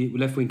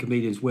left-wing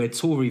comedians where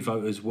Tory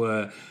voters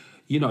were,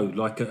 you know,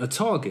 like a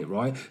target,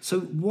 right? So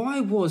why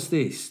was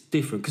this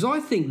different? Because I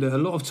think that a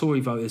lot of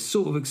Tory voters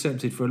sort of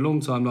accepted for a long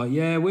time, like,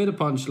 yeah, we're the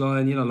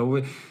punchline, you know,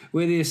 like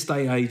we're the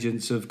estate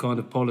agents of kind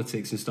of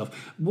politics and stuff.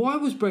 Why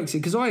was Brexit?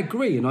 Because I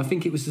agree, and I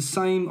think it was the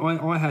same.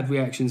 I had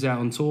reactions out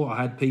on tour.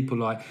 I had people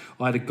like,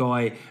 I had a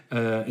guy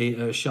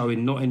in a show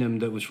in Nottingham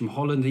that was from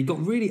Holland. He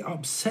got really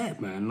upset,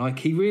 man. Like,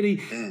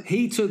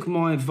 he took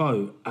my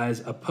vote as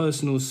a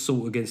personal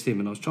assault against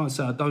him. And I was trying to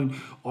say,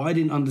 I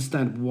didn't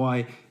understand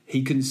why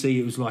he couldn't see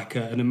it was like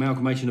an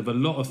amalgamation of a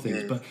lot of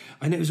things.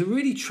 And it was a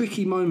really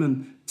tricky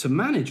moment to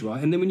manage,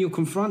 right? And then when you're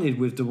confronted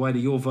with the way that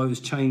your vote has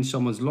changed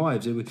someone's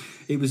lives,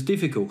 it was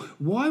difficult.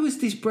 Why was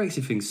this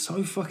Brexit thing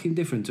so fucking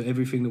different to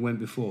everything that went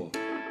before?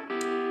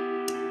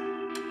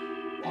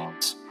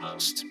 What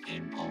most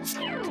people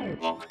think.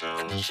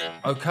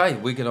 Okay,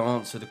 we're going to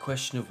answer the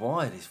question of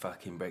why this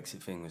fucking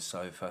Brexit thing was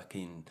so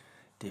fucking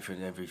different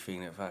than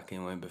everything that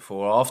fucking went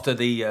before. After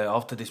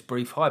this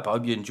brief hype, I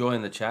hope you're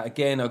enjoying the chat.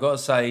 Again, I've got to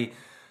say,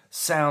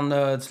 sound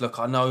nerds, look,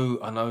 I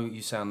know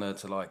you sound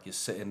nerds alike. You're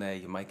sitting there,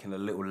 you're making a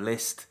little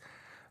list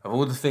of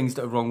all the things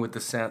that are wrong with the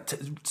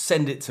sound.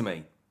 Send it to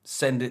me.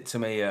 Send it to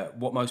me at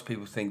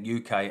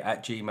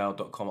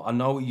whatmostpeoplethinkuk@gmail.com. I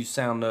know what you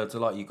sound nerds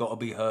alike. You've got to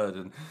be heard.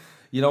 And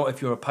you know,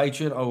 if you're a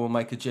patron, I will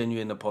make a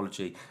genuine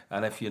apology.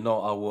 And if you're not,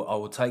 I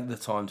will take the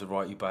time to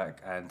write you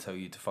back and tell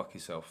you to fuck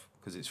yourself,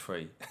 because it's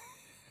free.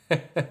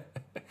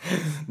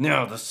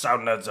 Now the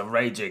sound nerds are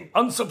raging.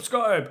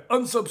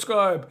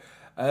 Unsubscribe.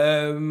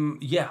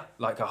 Yeah,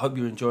 like I hope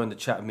you're enjoying the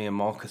chat with me and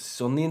Marcus.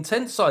 It's on the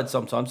intense side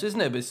sometimes,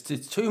 isn't it? But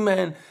it's two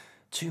men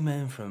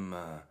from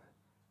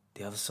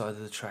the other side of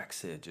the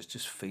tracks here,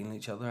 just feeling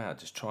each other out,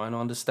 just trying to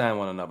understand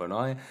one another. And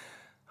I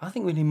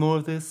think we need more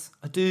of this.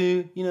 I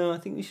do. I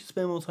think we should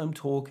spend more time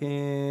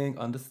talking,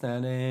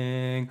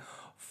 understanding,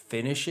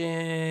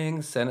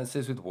 finishing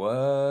sentences with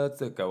words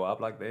that go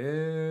up like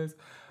this.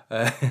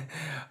 Yeah,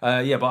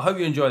 but I hope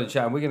you enjoy the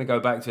chat, and we're going to go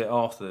back to it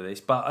after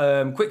this.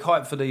 But quick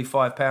hype for the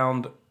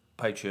 £5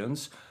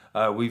 Patreons.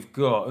 We've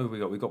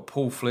got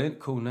Paul Flint,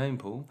 cool name,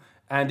 Paul.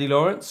 Andy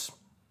Lawrence,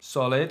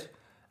 solid,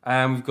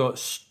 and we've got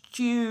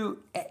Stu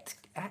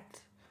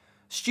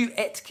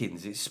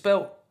Atkins. It's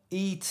spelt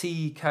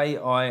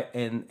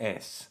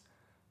Etkins.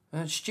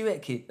 Stu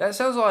Atkins. That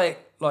sounds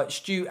like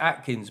Stu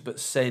Atkins, but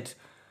said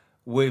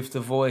with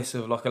the voice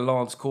of like a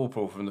Lance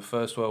Corporal from the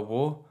First World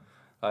War.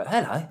 Like,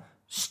 hello.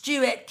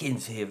 Stu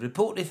Atkins here,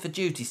 reporting for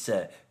duty,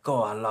 sir.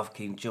 God, I love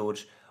King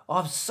George.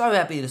 I'm so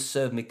happy to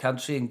serve my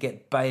country and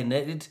get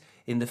bayoneted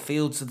in the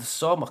fields of the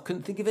Somme. I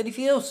couldn't think of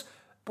anything else.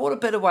 But what a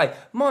better way.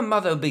 My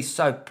mother would be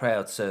so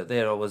proud, sir.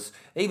 There I was,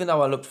 even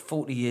though I looked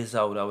 40 years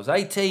old, I was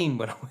 18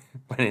 when I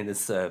went in to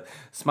serve,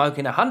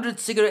 smoking 100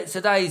 cigarettes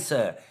a day,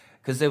 sir,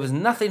 because there was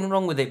nothing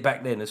wrong with it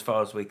back then as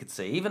far as we could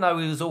see. Even though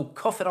we was all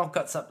coughing our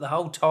guts up the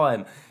whole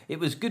time, it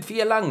was good for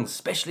your lungs,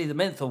 especially the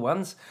menthol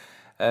ones.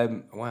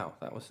 Wow,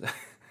 that was...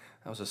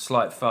 That was a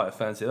slight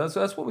fancy. That's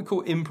what we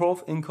call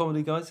improv in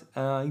comedy, guys.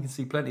 You can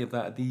see plenty of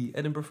that at the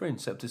Edinburgh Fringe,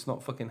 except it's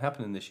not fucking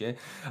happening this year.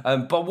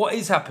 But what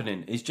is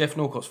happening is Jeff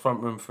Norcott's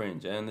Front Room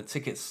Fringe, and the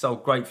tickets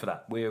sold great for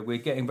that. We're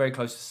getting very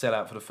close to sell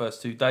out for the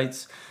first 2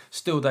 dates.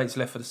 Still dates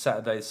left for the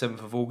Saturday, the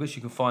 7th of August.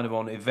 You can find them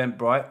on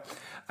Eventbrite.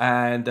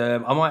 And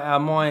I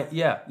might,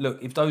 yeah,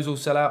 look, if those all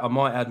sell out, I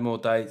might add more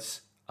dates.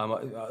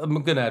 I'm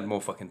going to add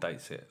more fucking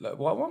dates here. Like,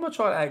 why am I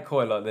trying to act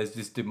coy like there's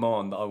this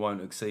demand that I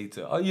won't exceed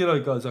to?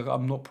 Guys,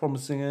 I'm not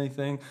promising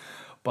anything,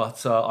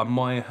 but I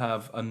might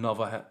have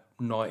another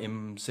night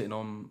sitting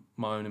on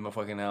my own in my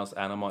fucking house,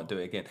 and I might do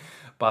it again.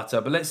 But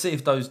let's see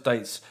if those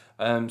dates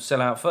sell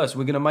out first.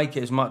 We're going to make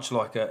it as much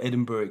like an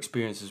Edinburgh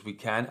experience as we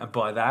can, and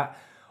by that,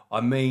 I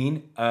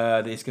mean,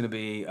 it's going to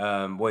be,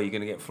 you're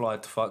going to get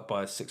flyed to fuck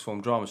by 6th form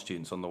drama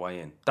students on the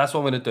way in. That's what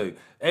I'm going to do.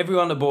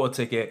 Everyone that bought a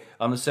ticket,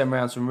 I'm going to send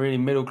around some really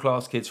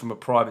middle-class kids from a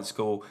private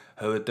school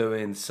who are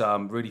doing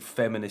some really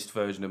feminist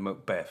version of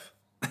Macbeth.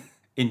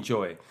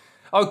 Enjoy.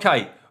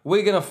 Okay,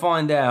 we're going to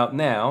find out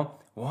now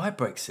why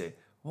Brexit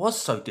was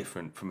so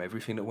different from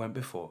everything that went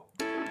before.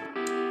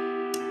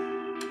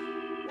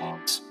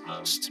 What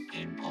most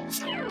people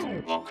think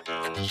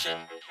lockdown.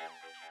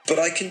 But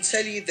I can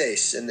tell you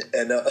this, and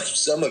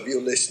some of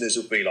your listeners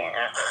will be like,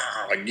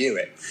 I knew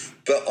it.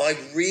 But I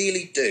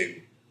really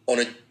do, on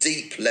a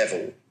deep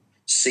level,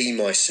 see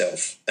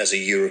myself as a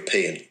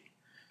European,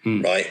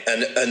 right?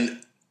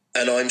 And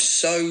I'm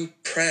so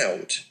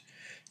proud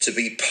to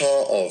be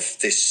part of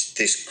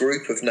this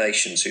group of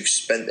nations who've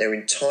spent their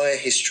entire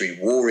history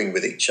warring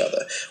with each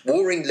other,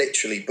 warring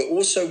literally, but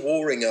also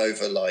warring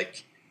over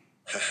like,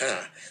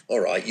 all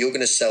right, you're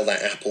going to sell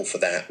that apple for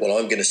that. Well,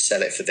 I'm going to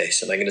sell it for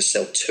this, and I'm going to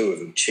sell 2 of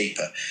them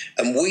cheaper.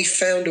 And we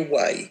found a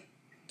way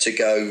to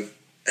go,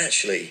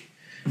 actually,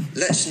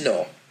 let's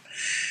not.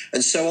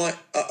 And so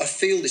I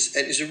feel this,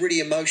 and it's a really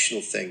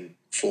emotional thing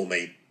for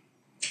me.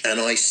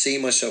 And I see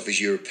myself as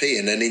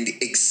European, and in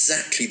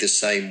exactly the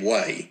same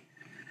way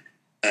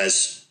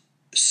as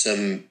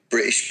some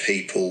British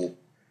people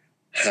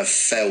have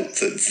felt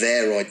that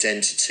their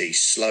identity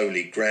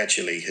slowly,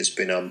 gradually has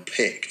been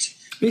unpicked.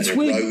 It's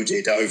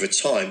eroded over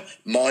time.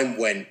 Mine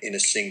went in a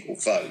single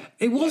vote.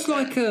 It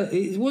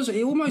was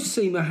it almost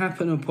seemed to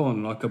happen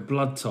upon like a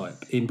blood type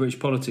in British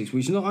politics,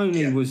 which not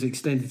only was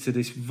extended to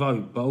this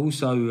vote, but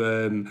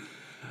also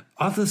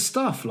other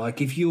stuff. Like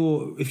if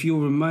you're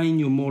Remain,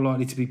 you're more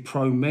likely to be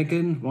pro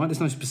Meghan, right? There's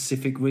no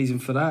specific reason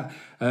for that.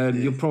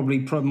 You're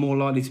probably more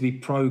likely to be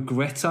pro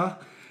Greta.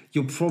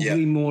 You're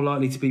probably more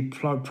likely to be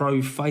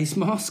pro face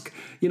mask,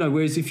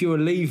 whereas if you're a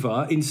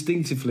Leaver,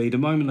 instinctively, the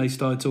moment they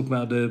started talking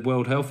about the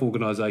World Health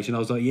Organization, I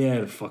was like,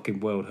 yeah, the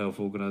fucking World Health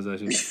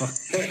Organization.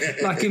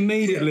 Like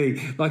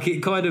immediately, like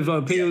it kind of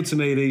appealed to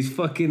me, these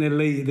fucking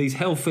elite, these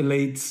health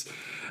elites.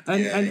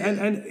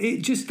 And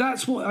it just,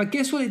 that's what, I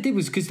guess what it did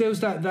was, because there was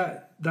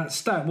that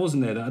stat,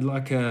 wasn't there, that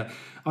like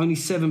only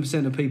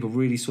 7% of people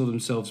really saw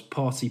themselves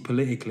party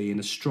politically in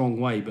a strong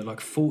way, but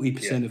like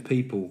 40% of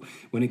people,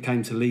 when it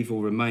came to Leave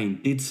or Remain,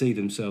 did see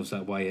themselves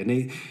that way.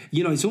 And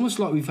it's almost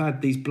like we've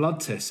had these blood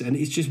tests, and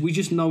it's just, we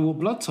just know what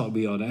blood type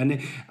we are,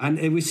 and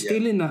we're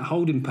still in that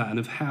holding pattern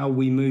of how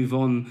we move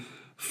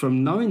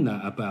from knowing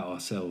that about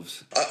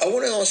ourselves. I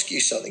want to ask you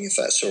something, if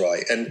that's all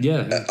right. And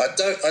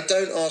I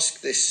don't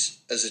ask this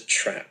as a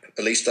trap.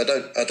 At least I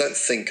don't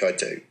think I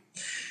do.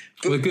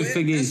 But well, the good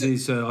thing is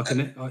I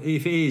can,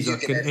 if it is, I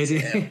can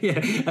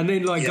edit, and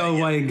then go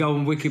away and go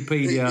on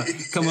Wikipedia,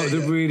 come up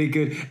with a really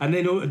good, and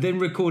then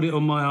record it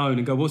on my own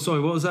and go,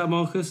 sorry, what was that,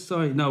 Marcus?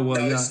 Sorry, no,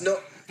 it's not.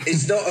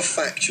 It's not a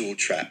factual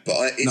trap,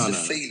 but it's a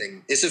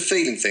feeling. It's a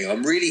feeling thing.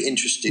 I'm really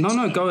interested.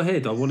 No, go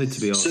ahead. I wanted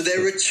to be asked. So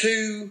there are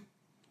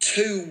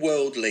two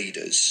world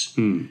leaders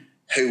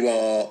who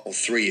are, or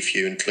three if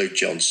you include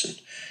Johnson,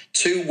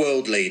 two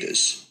world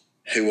leaders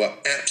who are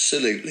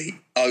absolutely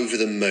over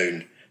the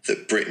moon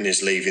that Britain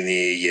is leaving the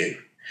EU.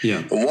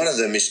 Yeah. And one of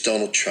them is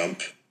Donald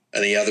Trump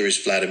and the other is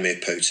Vladimir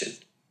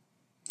Putin.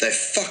 They're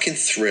fucking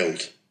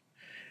thrilled.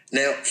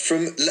 Now,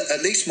 from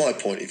at least my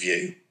point of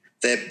view,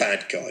 they're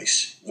bad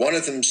guys. One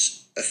of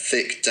them's a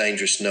thick,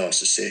 dangerous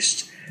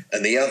narcissist,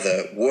 and the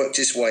other worked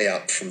his way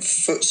up from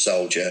foot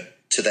soldier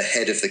to the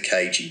head of the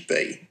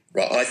KGB.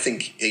 Right, I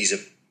think he's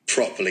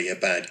properly a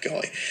bad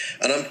guy.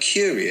 And I'm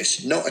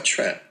curious, not a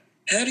trap,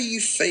 how do you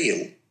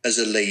feel as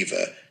a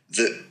lever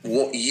that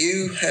what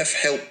you have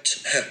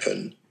helped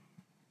happen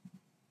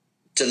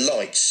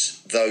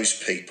delights those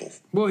people?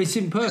 Well, it's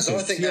imperfect. So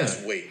I think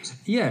that's weird.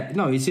 Yeah,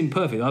 no, it's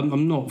imperfect.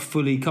 I'm not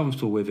fully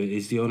comfortable with it,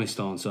 is the honest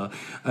answer.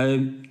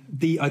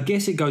 I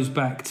guess it goes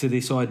back to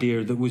this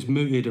idea that was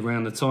mooted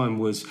around the time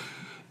was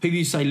people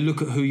used to say,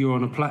 look at who you're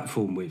on a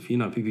platform with. You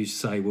know, people used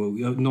to say, well,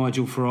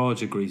 Nigel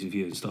Farage agrees with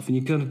you and stuff. And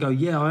you're going to go,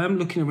 yeah, I am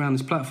looking around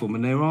this platform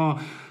and there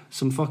are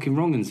some fucking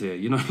wrong-uns here,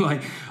 you know,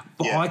 like,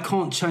 but I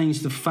can't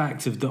change the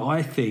fact of that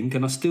I think,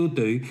 and I still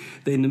do,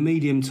 that in the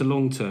medium to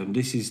long term,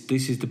 this is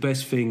the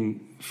best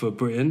thing for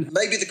Britain.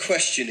 Maybe the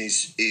question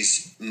is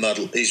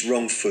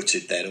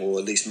wrong-footed then, or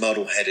at least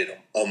muddle-headed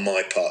on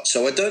my part.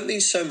 So I don't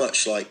mean so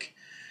much like,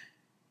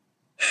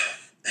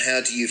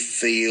 how do you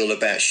feel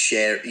about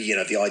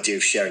the idea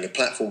of sharing a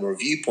platform or a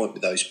viewpoint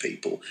with those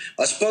people?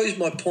 I suppose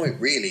my point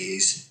really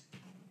is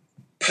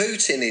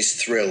Putin is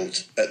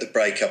thrilled at the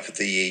breakup of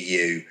the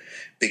EU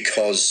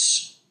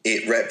because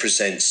it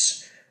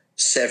represents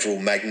several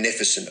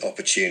magnificent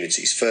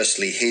opportunities.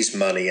 Firstly, his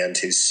money and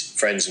his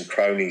friends and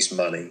cronies'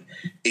 money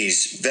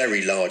is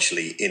very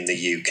largely in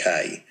the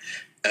UK,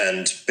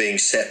 and being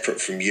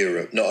separate from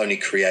Europe not only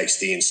creates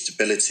the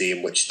instability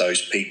in which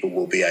those people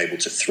will be able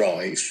to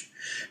thrive,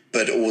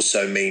 but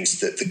also means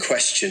that the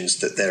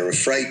questions that they're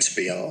afraid to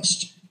be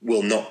asked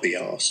will not be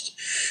asked.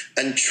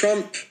 And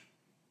Trump,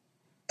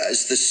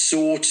 as the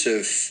sort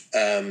of,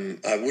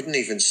 I wouldn't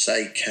even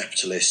say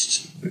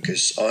capitalist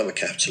because I'm a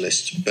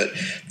capitalist, but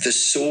the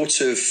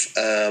sort of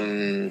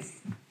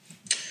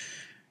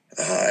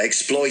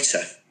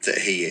exploiter that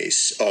he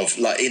is,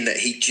 in that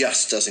he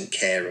just doesn't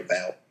care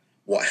about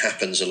what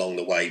happens along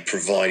the way,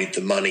 provided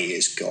the money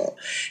is got.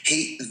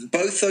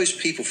 Both those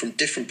people from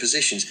different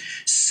positions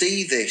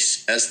see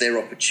this as their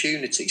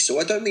opportunity. So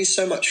I don't mean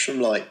so much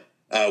from like,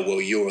 oh, well,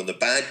 you're on the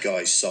bad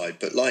guy's side,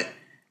 but like,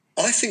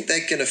 I think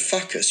they're going to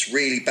fuck us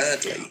really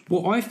badly.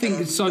 Well, I think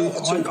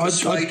I'm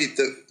persuaded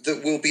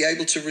that we'll be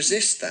able to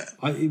resist that.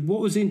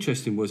 What was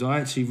interesting was I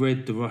actually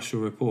read the Russia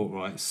report,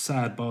 right?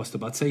 Sad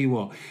bastard. But I tell you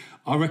what,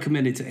 I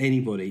recommend it to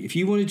anybody. If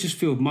you want to just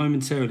feel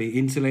momentarily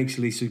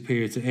intellectually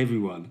superior to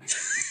everyone,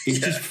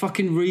 just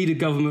fucking read a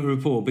government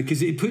report,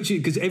 because it puts you,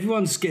 because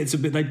everyone gets a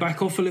bit, they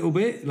back off a little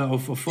bit, like, oh,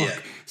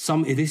 fuck,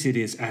 this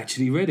idiot's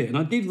actually read it. And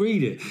I did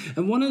read it.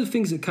 And one of the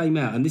things that came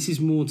out, and this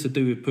is more to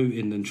do with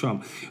Putin than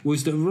Trump,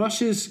 was that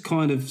Russia's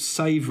kind of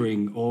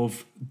savouring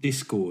of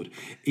discord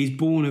is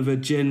born of a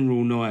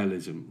general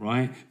nihilism,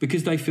 right?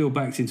 Because they feel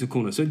backed into a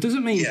corner. So it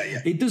doesn't mean,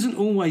 it doesn't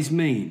always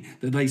mean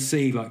that they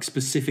see like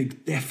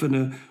specific,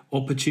 definite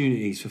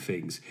opportunities for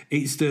things.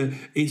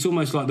 It's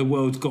almost like the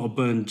world's got to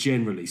burn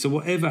generally. So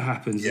whatever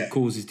happens that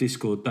causes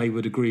discord, they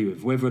would agree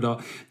with, whether or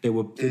not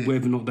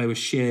there were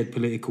shared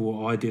political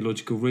or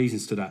ideological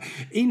reasons to that.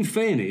 In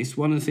fairness,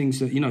 one of the things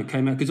that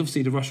came out, because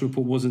obviously the Russia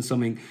report wasn't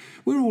something,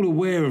 we're all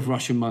aware of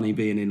Russian money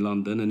being in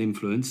London and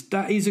influence.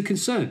 That is a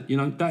concern.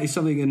 That is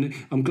something, and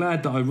I'm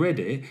glad that I read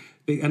it.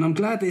 And I'm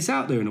glad that it's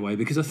out there in a way,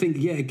 because I think,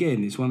 yet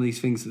again, it's one of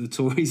these things that the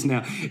Tories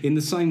now, in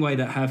the same way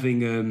that having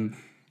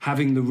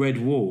the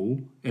red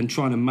wall and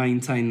trying to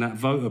maintain that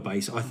voter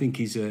base, I think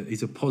is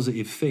a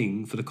positive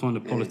thing for the kind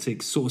of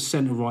politics, sort of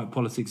centre-right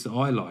politics that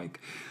I like.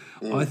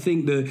 I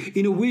think that,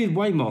 in a weird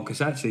way,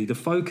 Marcus, actually, the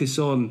focus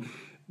on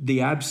the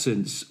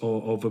absence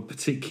of a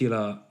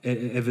particular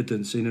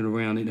evidence in and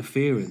around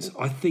interference,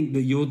 I think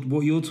that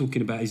what you're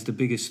talking about is the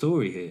biggest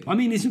story here. I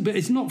mean,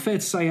 it's not fair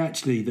to say,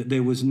 actually, that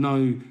there was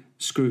no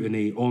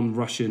scrutiny on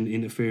Russian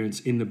interference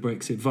in the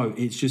Brexit vote.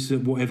 It's just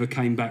that whatever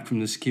came back from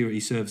the security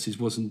services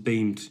wasn't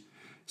deemed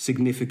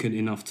significant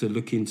enough to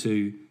look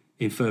into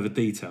in further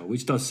detail,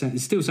 which it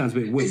still sounds a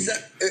bit weak. Is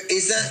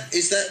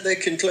that their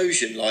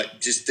conclusion?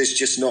 Like, there's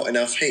just not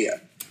enough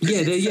here?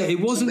 It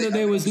wasn't that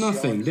there was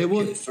nothing.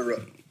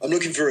 I'm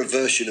looking for a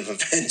version of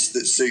events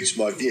that suits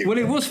my view. Well,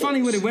 it was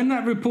funny when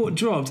that report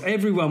dropped,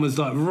 everyone was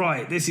like,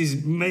 right, this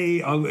is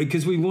me,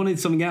 because we wanted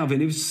something out of it.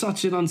 And it was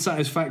such an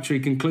unsatisfactory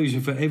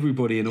conclusion for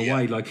everybody in a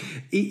way. Like,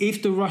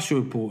 if the Russia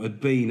report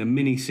had been a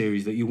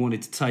mini-series that you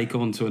wanted to take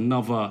on to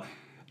another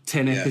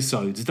 10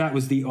 episodes, that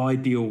was the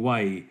ideal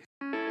way.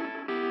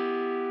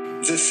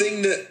 The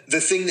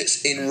thing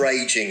that's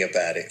enraging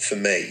about it for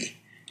me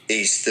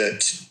is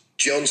that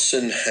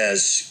Johnson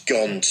has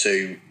gone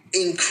to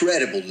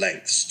incredible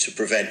lengths to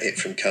prevent it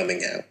from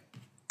coming out.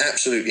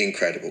 absolutely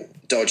incredible.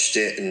 Dodged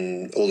it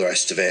and all the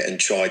rest of it, and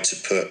tried to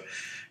put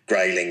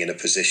Grayling in a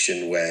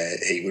position where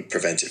he would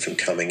prevent it from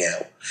coming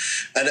out.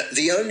 And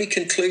the only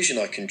conclusion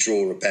I can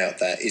draw about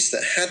that is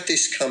that had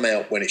this come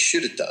out when it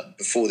should have done,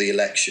 before the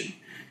election,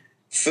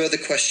 further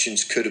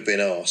questions could have been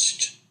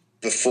asked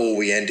before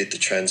we ended the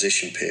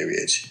transition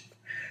period.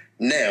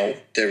 Now,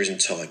 there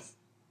isn't time.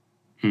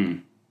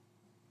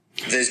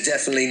 There's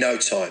definitely no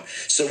time.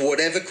 So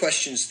whatever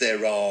questions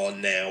there are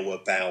now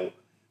about,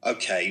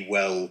 okay,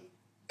 well,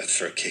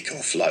 for a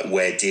kick-off, like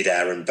where did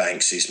Aaron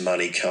Banks's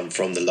money come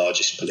from, the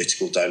largest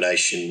political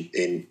donation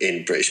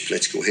in British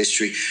political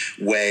history?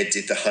 Where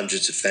did the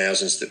hundreds of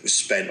thousands that were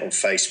spent on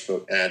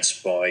Facebook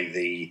ads by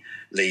the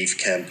Leave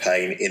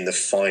campaign in the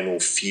final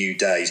few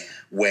days,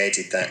 where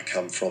did that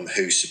come from?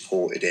 Who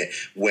supported it?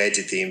 Where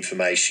did the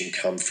information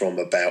come from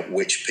about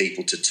which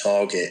people to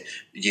target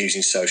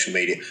using social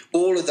media?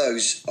 All of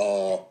those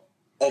are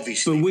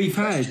obviously... But we've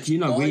had,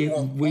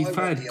 we've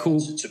had call...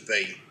 to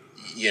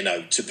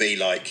be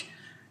like,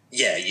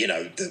 yeah,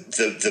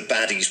 the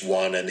baddies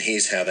won and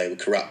here's how they were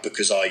corrupt,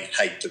 because I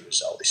hate the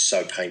result. It's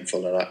so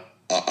painful and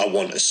I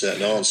want a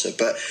certain answer.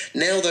 But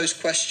now those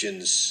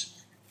questions,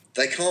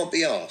 they can't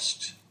be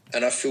asked.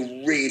 And I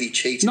feel really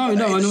cheated. No,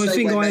 and I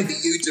think maybe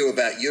you do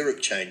about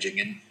Europe changing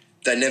and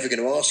they're never going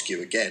to ask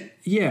you again.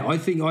 Yeah, I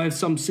think I have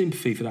some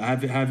sympathy for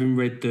that, having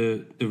read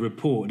the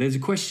report. There's a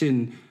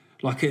question,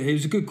 it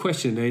was a good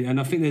question, and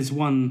I think there's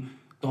one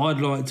that I'd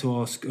like to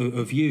ask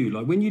of you.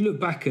 Like, when you look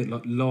back at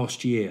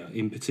last year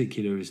in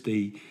particular, as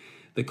the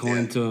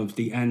kind of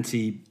the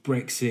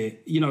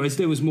anti-Brexit, as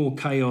there was more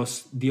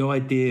chaos, the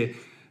idea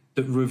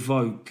that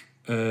revoke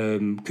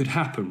could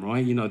happen,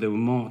 right? There were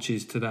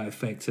marches to that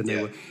effect, and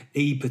there were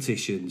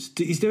e-petitions.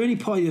 Is there any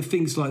party that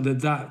thinks like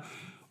that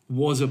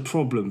was a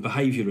problem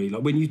behaviourally?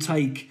 Like, when you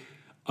take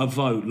a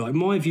vote, like,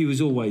 my view is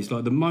always,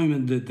 like, the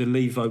moment that the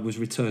Leave vote was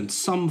returned,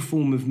 some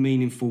form of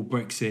meaningful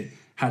Brexit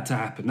had to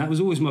happen. That was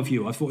always my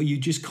view. I thought you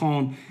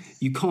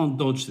can't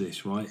dodge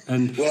this, right?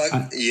 And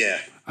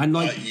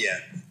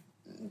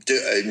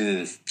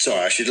sorry,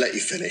 I should let you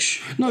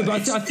finish. No,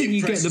 but I think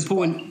you get the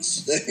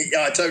point.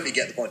 Yeah, I totally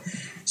get the point.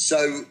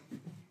 So,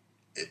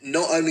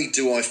 not only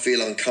do I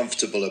feel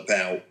uncomfortable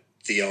about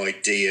the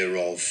idea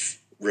of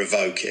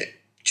revoke it,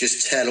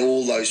 just tell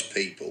all those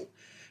people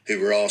who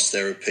were asked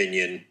their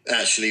opinion,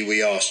 actually,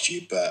 we asked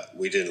you, but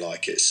we didn't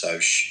like it, so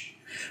shh.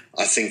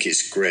 I think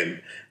it's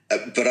grim.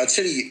 But I'll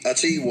tell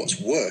you what's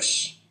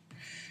worse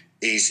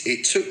is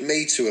it took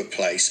me to a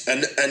place,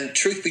 and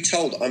truth be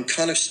told, I'm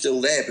kind of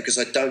still there because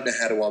I don't know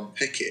how to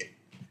unpick it,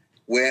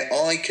 where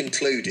I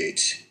concluded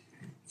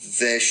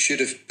there should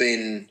have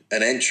been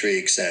an entry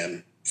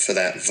exam for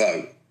that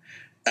vote.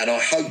 And I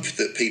hope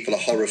that people are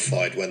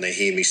horrified when they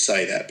hear me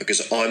say that,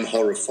 because I'm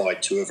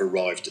horrified to have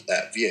arrived at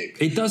that view.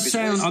 It does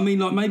sound,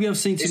 maybe I've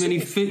seen too many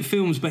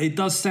films, but it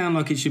does sound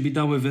like it should be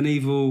done with an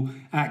evil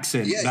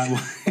accent. Yeah. That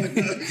way.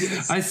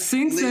 I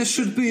think there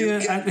should be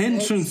an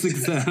entrance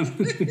exam.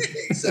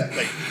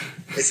 Exactly.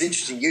 It's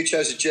interesting. You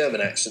chose a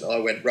German accent. I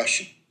went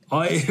Russian.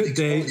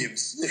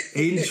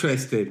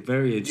 Interesting,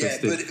 very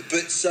interesting.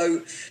 Yeah,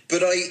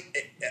 but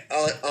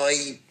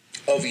I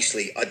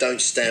obviously I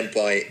don't stand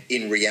by it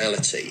in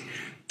reality.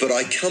 But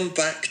I come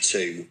back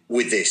to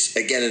with this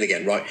again and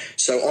again, right?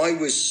 So I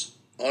was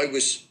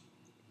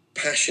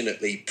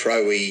passionately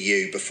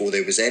pro-EU before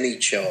there was any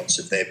chance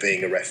of there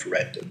being a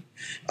referendum,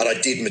 and I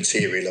did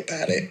material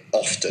about it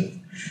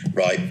often,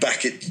 right?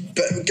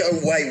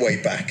 Going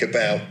way back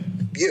about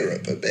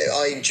Europe.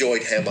 I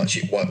enjoyed how much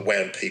it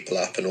wound people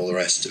up and all the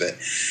rest of it.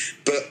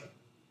 But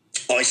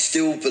I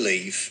still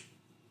believe,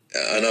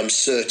 and I'm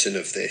certain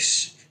of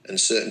this, and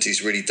certainty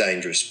is really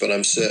dangerous, but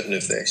I'm certain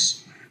of this.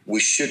 We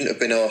shouldn't have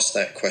been asked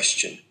that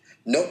question,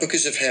 not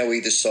because of how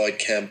either side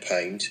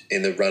campaigned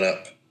in the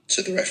run-up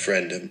to the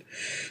referendum,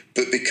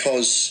 but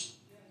because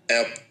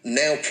our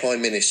now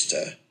Prime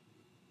Minister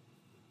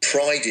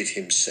prided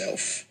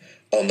himself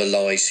on the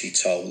lies he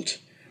told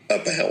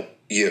about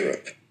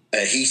Europe.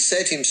 And he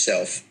said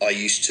himself, I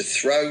used to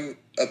throw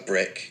a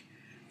brick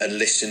and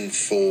listen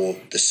for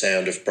the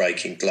sound of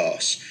breaking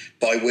glass,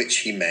 by which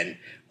he meant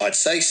I'd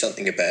say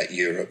something about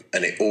Europe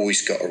and it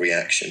always got a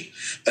reaction.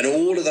 And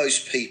all of those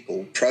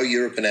people,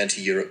 pro-Europe and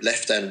anti-Europe,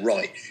 left and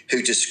right,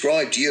 who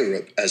described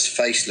Europe as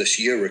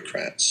faceless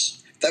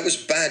Eurocrats, that was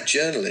bad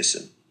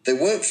journalism. They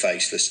weren't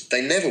faceless.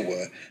 They never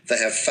were. They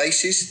have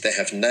faces, they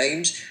have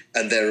names,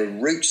 and there are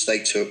routes they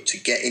took to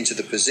get into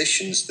the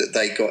positions that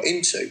they got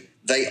into.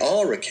 They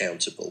are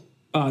accountable.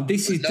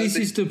 This is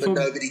the problem.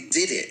 But nobody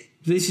did it.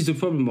 This is the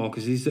problem,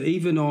 Marcus, is that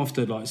even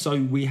after, so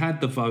we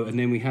had the vote and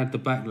then we had the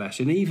backlash,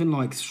 and even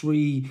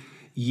 3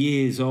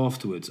 years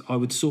afterwards, I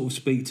would sort of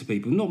speak to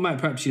people, not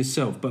perhaps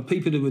yourself, but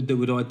people that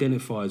would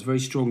identify as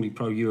very strongly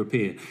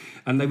pro-European,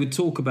 and they would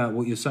talk about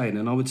what you're saying,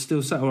 and I would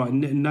still say, all right,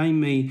 name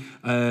me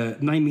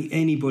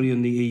anybody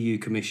on the EU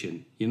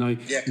Commission, You know,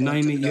 Yeah,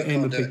 naming no, your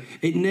can't do MP.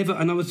 It never,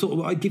 and I was sort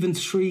of, I'd given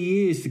 3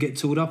 years to get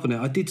tooled up on it.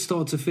 I did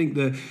start to think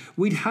that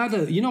we'd had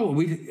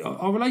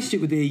our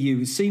relationship with the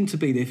EU seemed to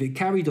be that if it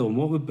carried on,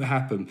 what would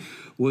happen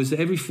was that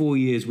every 4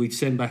 years we'd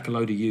send back a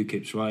load of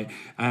UKIPs, right?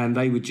 And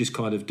they would just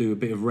kind of do a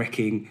bit of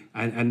wrecking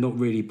and not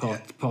really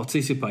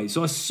participate.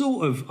 So I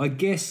sort of, I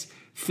guess,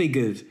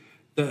 figured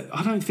that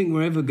I don't think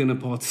we're ever going to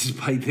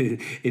participate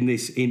in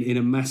this in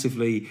a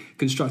massively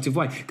constructive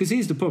way. Because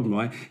here's the problem,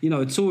 right? You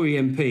know, a Tory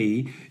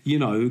MP, you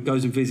know,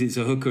 goes and visits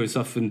a hooker and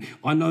stuff, and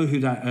I know who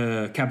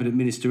that cabinet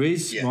minister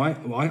is, right?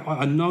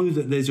 I know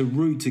that there's a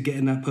route to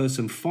getting that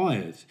person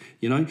fired,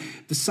 you know?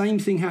 The same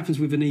thing happens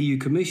with an EU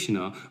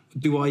commissioner.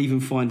 Do I even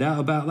find out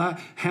about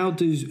that? How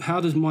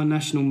does my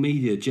national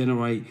media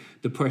generate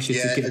the pressure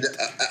to get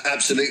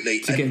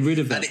absolutely to get rid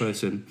of that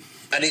person?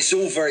 And it's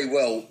all very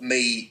well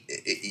me,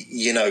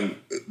 you know,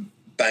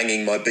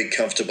 banging my big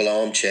comfortable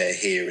armchair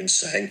here and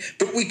saying,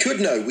 but we could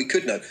know.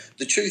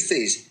 The truth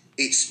is,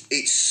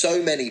 it's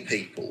so many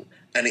people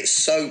and it's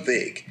so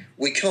big,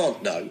 we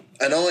can't know.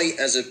 And I,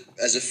 as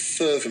a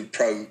fervent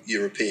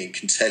pro-European,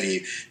 can tell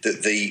you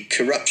that the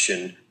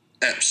corruption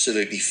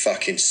absolutely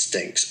fucking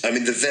stinks. I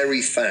mean, the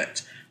very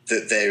fact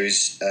that there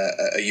is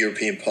a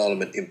European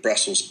Parliament in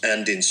Brussels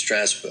and in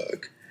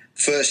Strasbourg,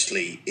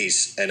 firstly,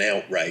 is an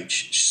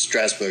outrage.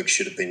 Strasbourg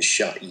should have been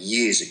shut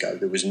years ago.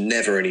 There was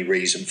never any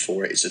reason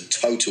for it. It's a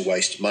total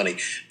waste of money.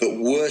 But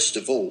worst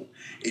of all,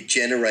 it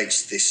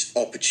generates this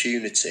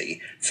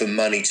opportunity for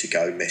money to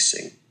go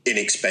missing in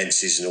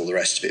expenses and all the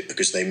rest of it,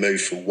 because they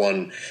move from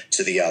one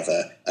to the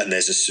other, and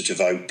there's a sort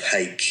of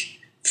opaque,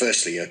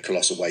 firstly, a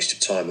colossal waste of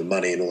time and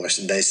money and all the rest,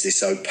 and there's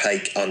this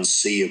opaque,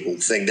 unseeable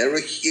thing. There are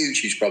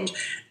huge problems,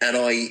 and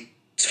I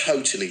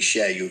totally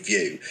share your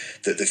view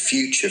that the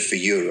future for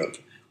Europe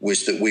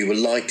was that we were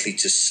likely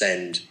to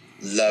send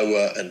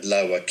lower and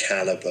lower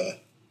calibre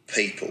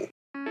people.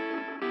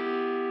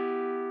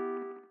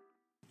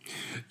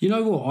 You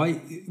know what?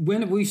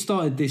 When we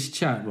started this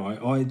chat,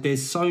 right?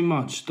 There's so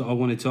much that I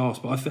wanted to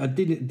ask, but I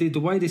did the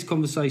way this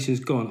conversation's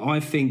gone. I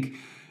think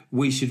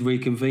we should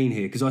reconvene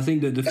here, because I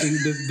think that the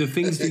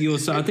things that you're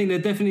saying, I think there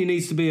definitely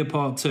needs to be a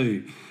part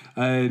two.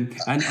 And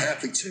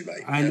happy to,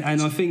 mate.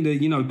 And I think that,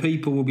 you know,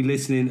 people will be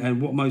listening,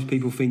 and what most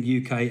people think,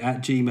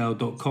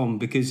 UK@gmail.com,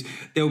 because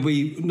there'll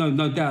be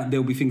no doubt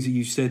there'll be things that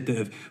you've said that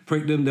have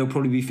pricked them. There'll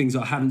probably be things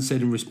that I haven't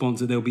said in response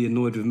that they'll be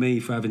annoyed with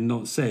me for having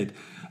not said.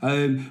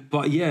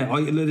 But yeah,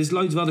 there's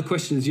loads of other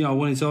questions, you know, I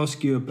wanted to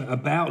ask you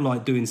about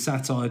like doing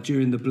satire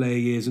during the Blair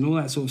years and all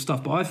that sort of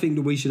stuff. But I think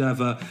that we should have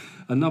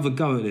another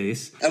go at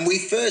this. And we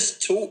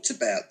first talked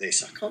about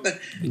this, I can't remember,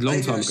 a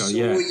long time ago. I saw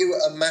you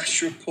at a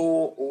MASH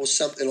report or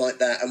something like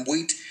that, and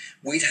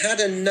we'd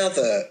had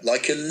another,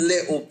 like a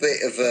little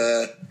bit of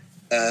a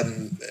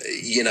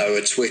you know,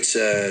 a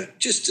Twitter,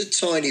 just a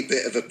tiny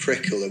bit of a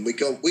prickle, and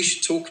we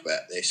should talk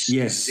about this.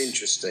 Yes. It's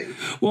interesting.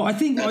 Well, I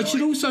think I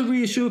should also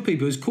reassure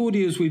people, as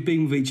cordial as we've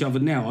been with each other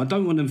now, I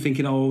don't want them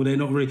thinking, oh, they're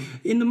not really...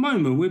 In the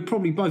moment, we're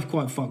probably both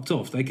quite fucked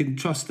off. They can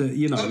trust that,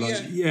 you know,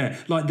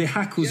 like the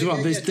hackles are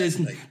up.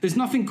 There's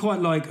nothing quite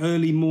like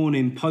early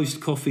morning,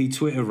 post-coffee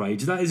Twitter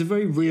rage. That is a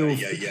very real...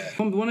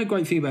 One of the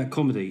great things about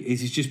comedy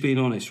is it's just being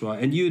honest, right?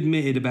 And you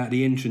admitted about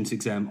the entrance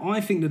exam. I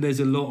think that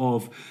there's a lot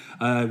of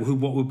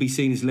what would be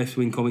seen as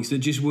left-wing comics that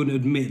just wouldn't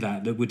admit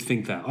that would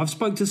think that. I've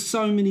spoke to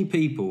so many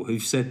people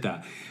who've said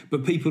that,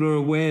 but people are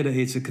aware that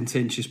it's a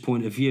contentious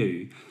point of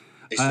view.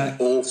 It's an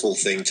awful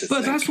thing to think.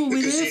 But that's what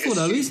we're there for,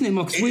 though, isn't it,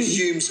 Mark? It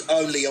assumes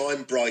only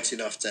I'm bright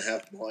enough to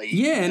have my...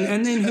 Yeah,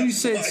 and then who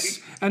sets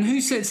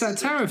that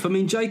tariff? I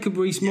mean, Jacob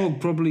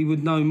Rees-Mogg probably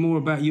would know more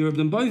about Europe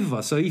than both of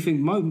us, so you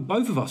think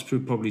both of us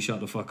should probably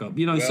shut the fuck up,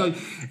 you know? Well,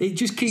 so it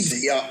just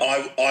keeps... Yeah,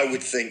 I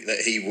would think that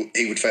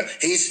he would fail.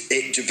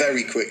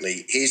 Very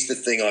quickly, here's the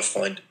thing I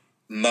find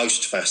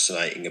most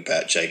fascinating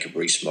about Jacob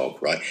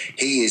Rees-Mogg, right?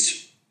 He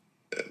is...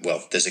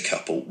 Well, there's a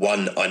couple.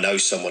 One, I know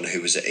someone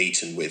who was at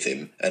Eton with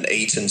him, and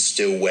Eton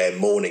still wear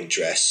mourning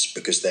dress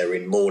because they're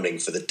in mourning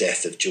for the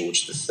death of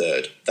George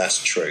III.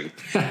 That's true.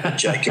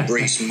 Jacob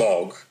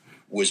Rees-Mogg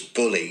was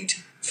bullied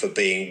for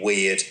being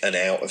weird and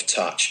out of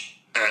touch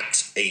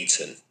at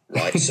Eton,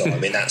 right? So, I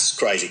mean, that's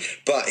crazy.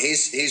 But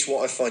here's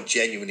what I find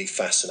genuinely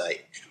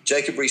fascinating.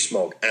 Jacob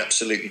Rees-Mogg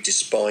absolutely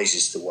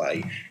despises the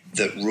way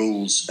that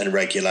rules and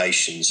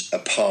regulations are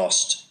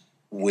passed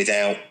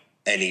without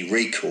any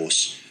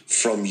recourse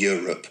from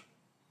Europe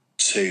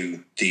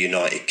to the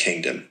United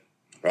Kingdom,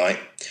 right?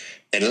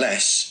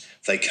 Unless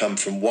they come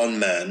from one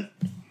man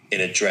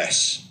in a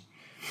dress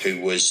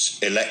who was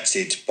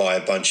elected by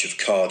a bunch of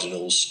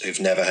cardinals who've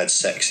never had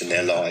sex in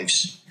their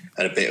lives,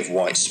 and a bit of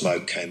white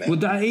smoke came out. Well,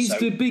 that is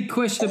the big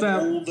question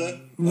about... all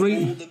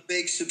the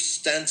big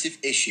substantive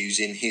issues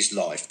in his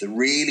life, the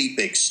really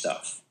big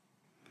stuff,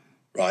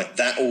 right,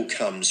 that all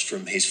comes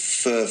from his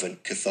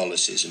fervent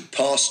Catholicism,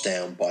 passed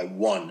down by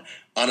one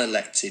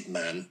unelected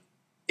man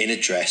in a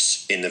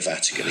dress in the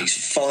Vatican.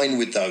 He's fine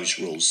with those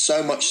rules,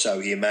 so much so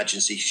he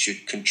imagines he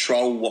should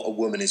control what a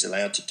woman is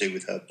allowed to do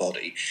with her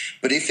body.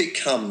 But if it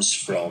comes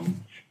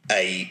from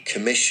a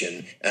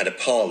commission and a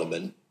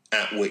parliament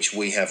at which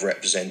we have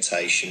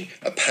representation.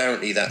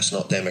 Apparently that's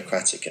not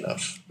democratic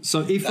enough.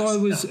 So if I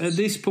was, at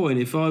this point,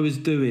 if I was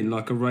doing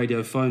like a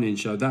radio phone-in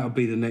show, that would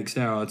be the next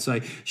hour. I'd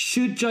say,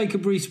 should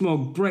Jacob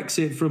Rees-Mogg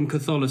Brexit from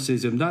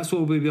Catholicism? That's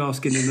what we'll be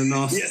asking in the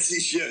next... Yes, he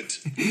should.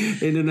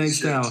 In the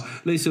next hour.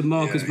 Listen,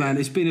 Marcus, man,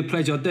 it's been a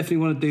pleasure. I definitely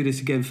want to do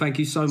this again. Thank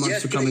you so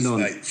much for coming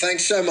on. Mate.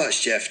 Thanks so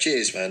much, Jeff.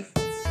 Cheers, man.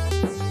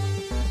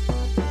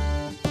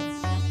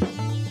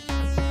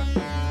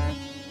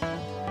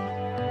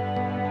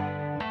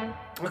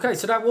 Okay,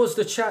 so that was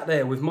the chat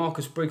there with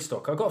Marcus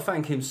Brigstocke. I've got to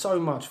thank him so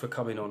much for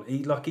coming on.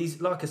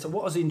 He's like I said,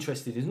 what I was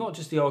interested in is not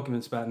just the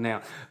arguments about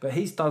now, but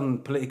he's done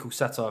political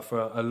satire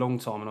for a long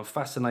time, and I'm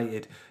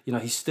fascinated. You know,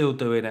 he's still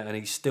doing it, and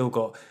he's still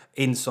got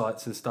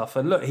insights and stuff.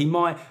 And look, he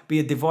might be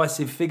a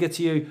divisive figure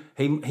to you.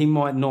 He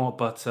might not,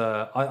 but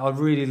I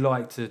really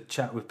like to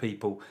chat with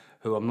people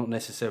who I'm not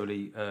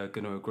necessarily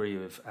going to agree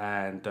with.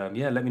 And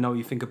let me know what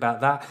you think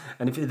about that.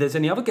 And if there's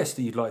any other guests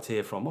that you'd like to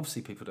hear from,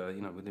 obviously people that are,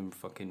 you know, within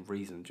fucking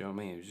reason, do you know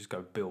what I mean? You just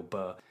go Bill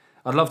Burr.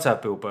 I'd love to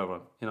have Bill Burr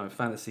on, you know,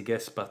 fantasy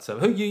guests, but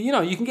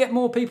you can get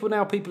more people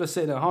now. People are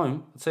sitting at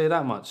home, I'll tell you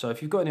that much. So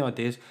if you've got any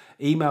ideas,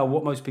 email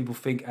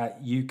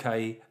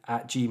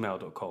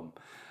whatmostpeoplethink@uk@gmail.com.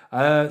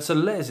 So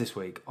letters this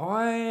week.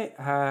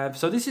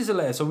 So this is a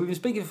letter. So we've been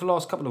speaking for the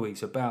last couple of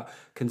weeks about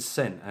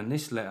consent, and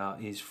this letter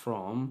is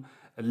from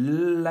a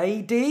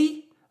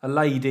lady.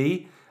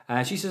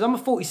 She says, I'm a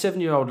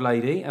 47-year-old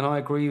lady, and I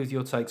agree with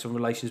your takes on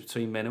relations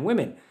between men and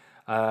women.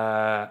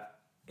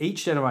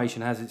 Each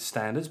generation has its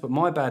standards, but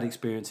my bad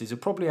experiences are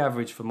probably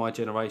average for my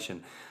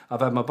generation.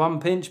 I've had my bum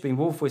pinched, been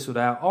wolf whistled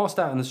out, asked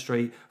out in the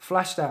street,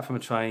 flashed out from a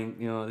train,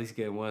 you know, these are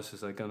getting worse as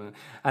they're going,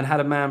 and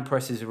had a man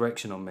press his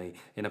erection on me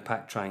in a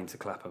packed train to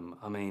Clapham.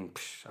 I mean,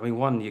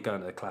 one, you're going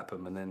to the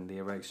Clapham, and then the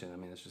erection, I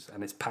mean,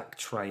 it's packed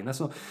train.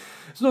 It's not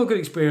a good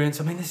experience.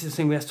 I mean, this is the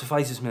thing we have to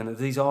face this, man, that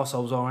these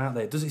arseholes are out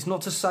there. It's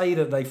not to say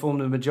that they form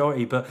the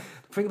majority, but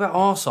think about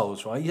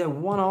arseholes, right? You know,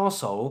 one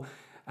arsehole,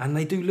 and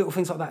they do little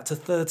things like that to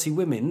 30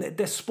 women.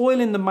 They're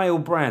spoiling the male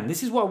brand.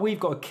 This is why we've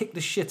got to kick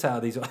the shit out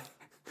of these.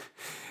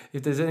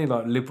 If there's any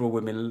like liberal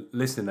women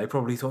listening, they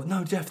probably thought,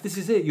 no, Jeff, this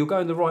is it. You're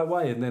going the right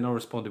way. And then I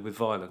responded with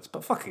violence.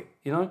 But fuck it,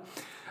 you know.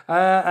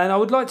 And I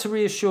would like to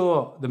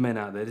reassure the men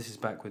out there, this is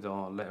back with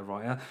our letter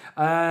writer,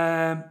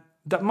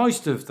 that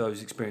most of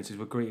those experiences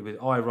were greeted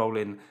with eye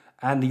rolling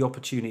and the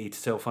opportunity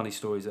to tell funny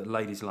stories at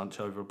ladies' lunch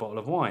over a bottle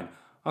of wine.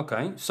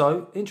 Okay,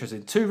 so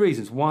interesting. 2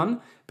 reasons.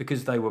 1,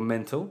 because they were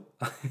mental.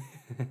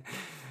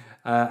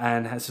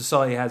 And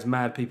society has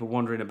mad people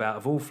wandering about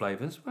of all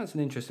flavours. Well, that's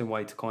an interesting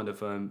way to kind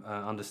of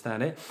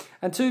understand it.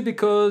 And 2,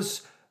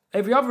 because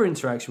every other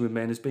interaction with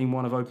men has been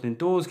one of opening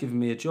doors, giving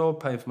me a job,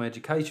 paying for my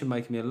education,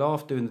 making me a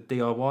laugh, doing the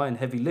DIY and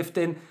heavy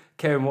lifting,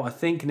 caring what I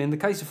think, and in the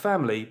case of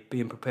family,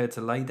 being prepared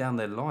to lay down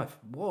their life.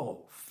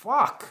 Whoa,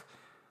 fuck.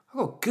 I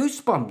got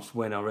goosebumps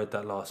when I read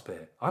that last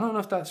bit. I don't know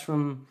if that's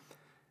from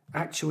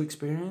actual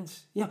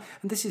experience. Yeah,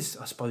 and this is,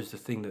 I suppose, the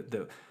thing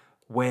that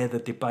where the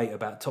debate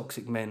about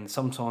toxic men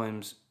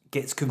sometimes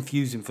gets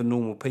confusing for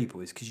normal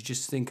people is because you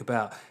just think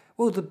about,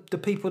 well, the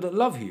people that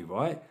love you,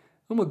 right?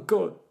 Oh my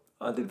God,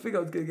 I didn't think I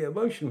was going to get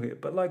emotional here,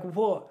 but like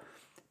what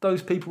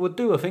those people would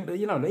do. I think that,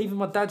 you know, even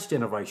my dad's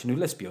generation, who,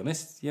 let's be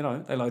honest, you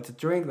know, they like to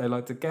drink, they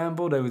like to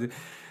gamble,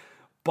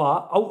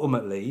 but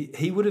ultimately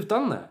he would have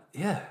done that.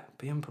 Yeah,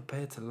 being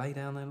prepared to lay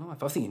down their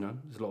life. I think, you know,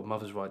 there's a lot of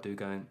mothers right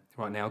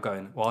now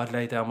going, well, I'd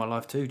lay down my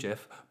life too,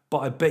 Jeff. But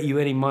I bet you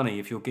any money,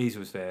 if your geezer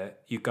was there,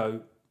 you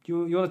go,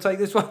 you want to take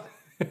this one?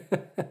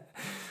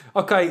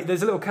 Okay,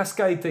 there's a little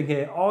cascade thing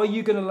here. Are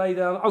you going to lay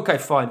down? Okay,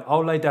 fine.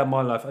 I'll lay down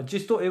my life. I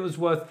just thought it was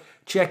worth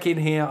checking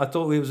here. I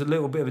thought it was a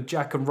little bit of a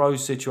Jack and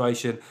Rose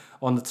situation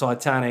on the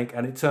Titanic,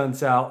 and it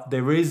turns out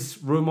there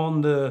is room on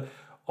the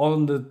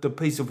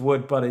piece of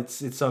wood, but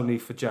it's only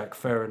for Jack.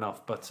 Fair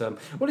enough. But well,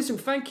 listen,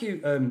 thank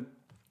you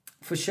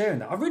for sharing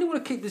that. I really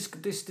want to keep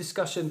this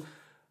discussion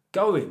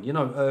going. You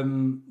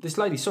know, this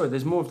lady. Sorry,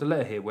 there's more of the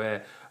letter here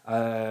where.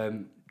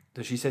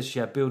 That she says she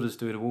had builders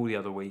doing a wall the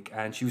other week,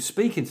 and she was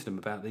speaking to them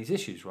about these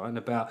issues, right, and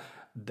about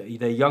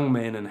their young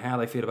men and how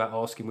they feel about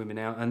asking women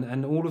out,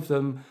 and all of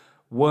them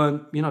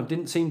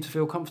didn't seem to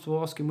feel comfortable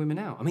asking women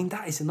out. I mean,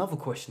 that is another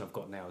question I've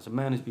got now as a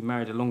man who's been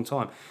married a long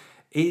time.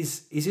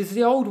 Is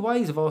the old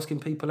ways of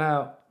asking people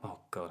out? Oh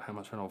God, how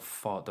much of an old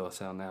fart do I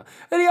sound now?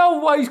 Are the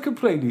old ways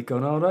completely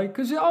gone, are they?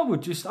 Because I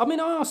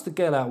asked a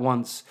girl out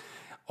once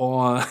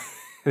on.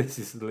 This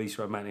is the least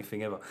romantic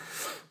thing ever.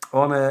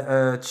 On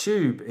a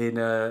tube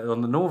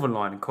on the Northern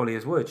Line in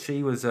Collier's Wood,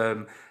 she was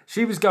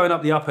going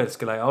up the up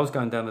escalator. I was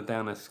going down the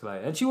down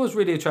escalator, and she was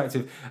really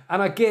attractive.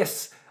 And I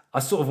guess I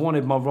sort of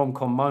wanted my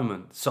rom-com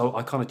moment, so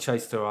I kind of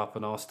chased her up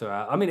and asked her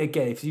out. I mean,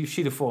 again, if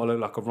she'd have thought I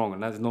looked like a wrong,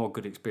 and that's not a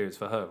good experience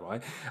for her,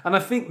 right? And I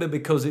think that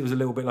because it was a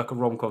little bit like a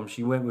rom-com,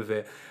 she went with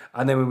it.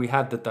 And then when we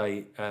had the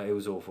date, it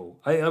was awful.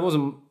 I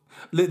wasn't.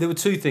 There were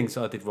 2 things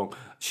I did wrong.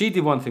 She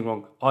did one thing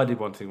wrong. I did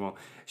one thing wrong.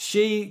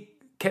 She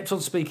kept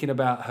on speaking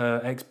about her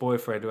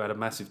ex-boyfriend who had a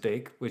massive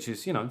dick, which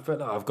is, you know,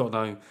 I've got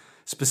no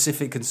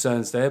specific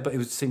concerns there, but it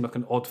would seem like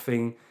an odd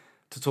thing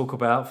to talk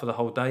about for the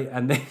whole day.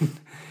 And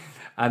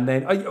And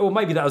then, or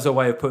maybe that was a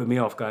way of putting me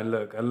off, going,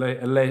 look,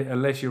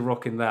 unless you're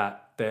rocking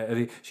that,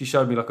 she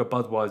showed me like a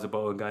Budweiser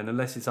bottle and going,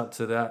 unless it's up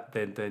to that,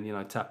 then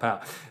tap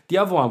out. The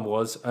other one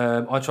was,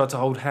 I tried to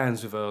hold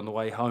hands with her on the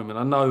way home, and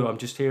I know I'm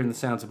just hearing the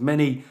sounds of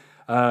many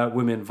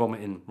women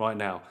vomiting right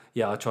now.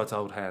 Yeah, I tried to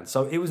hold hands.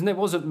 So it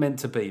wasn't meant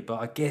to be, but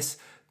I guess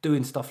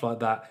doing stuff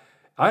like that,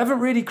 I haven't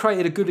really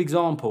created a good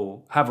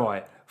example, have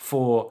I,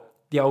 for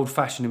the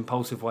old-fashioned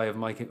impulsive way of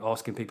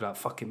asking people out,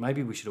 fuck it,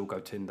 maybe we should all go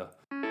Tinder.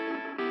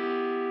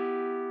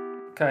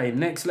 Okay,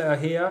 next letter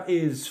here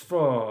is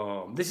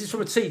from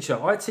a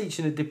teacher. I teach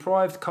in a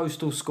deprived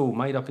coastal school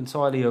made up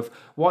entirely of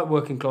white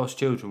working class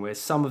children, where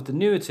some of the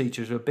newer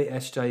teachers are a bit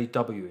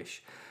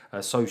SJW-ish,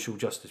 social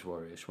justice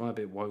warriors, right, a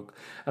bit woke,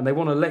 and they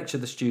want to lecture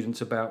the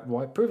students about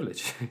white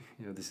privilege.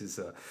 This is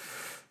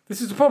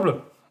a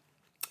problem.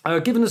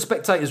 Given the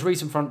Spectator's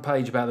recent front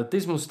page about the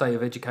dismal state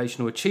of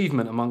educational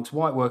achievement amongst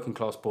white working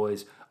class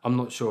boys, I'm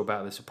not sure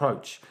about this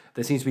approach.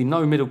 There seems to be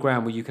no middle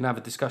ground where you can have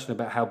a discussion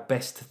about how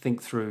best to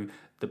think through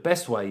the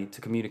best way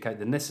to communicate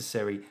the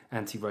necessary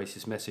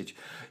anti-racist message.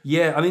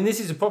 Yeah, I mean,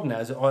 this is a problem now.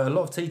 A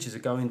lot of teachers are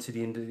going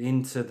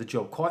into the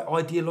job quite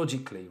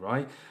ideologically,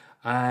 right?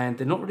 And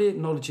they're not really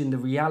acknowledging the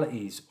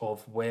realities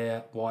of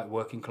where white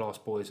working class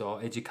boys are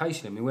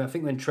educationally. I mean, I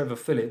think when Trevor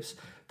Phillips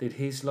did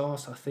his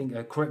last, I think,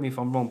 correct me if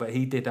I'm wrong, but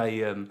he did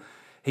a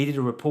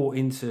report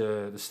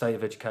into the state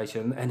of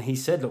education, and he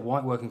said that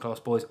white working class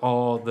boys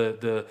are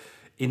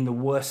in the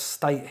worst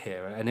state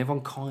here, and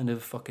everyone kind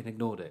of fucking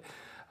ignored it.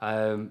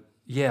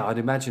 Yeah, I'd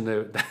imagine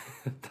that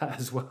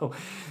as well.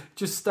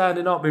 Just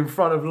standing up in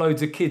front of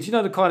loads of kids. You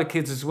know, the kind of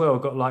kids as well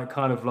got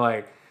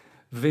like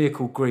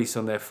vehicle grease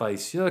on their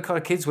face. You know, the kind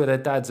of kids where their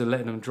dads are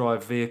letting them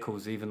drive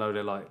vehicles even though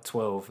they're like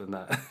 12 and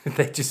that.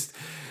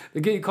 they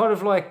get kind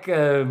of like,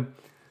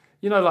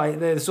 like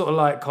they're sort of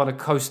like kind of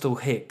coastal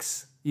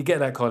hicks. You get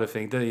that kind of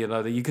thing, do you?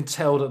 That you can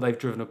tell that they've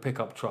driven a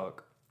pickup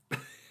truck.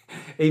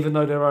 Even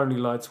though they're only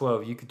like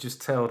 12, you could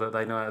just tell that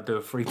they know how to do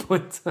a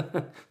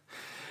three-pointer.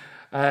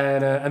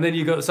 And then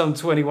you got some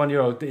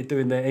 21-year-old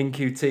doing their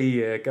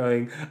NQT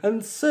going,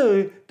 and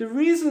so the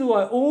reason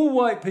why all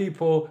white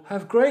people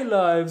have great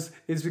lives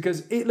is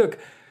because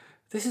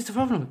this is the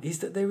problem, is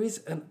that there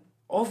is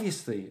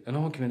obviously an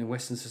argument in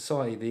Western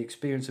society, the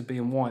experience of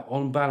being white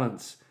on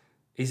balance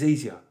is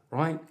easier,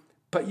 right?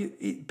 But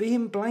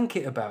being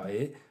blanket about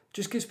it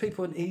just gives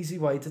people an easy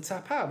way to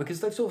tap out,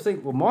 because they sort of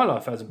think, well, my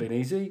life hasn't been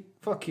easy,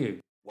 fuck you.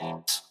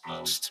 What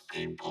most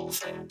people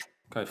think.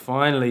 Okay,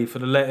 finally, for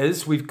the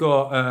letters, we've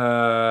got,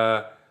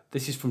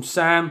 this is from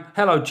Sam.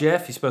 Hello,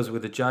 Jeff. He spells it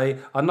with a J.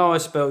 I know I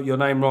spelled your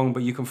name wrong,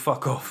 but you can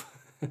fuck off.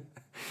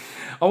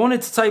 I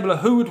wanted to table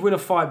who would win a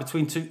fight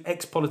between two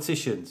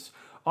ex-politicians.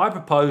 I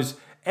propose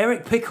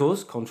Eric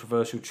Pickles,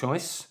 controversial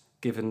choice,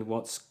 given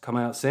what's come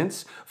out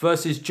since,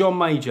 versus John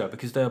Major,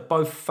 because they are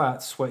both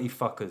fat, sweaty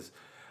fuckers.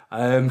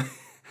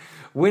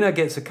 Winner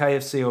gets a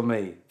KFC or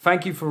me.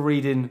 Thank you for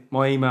reading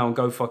my email and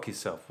go fuck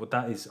yourself. Well,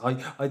 that is,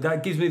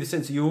 that gives me the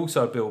sense that you're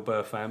also a Bill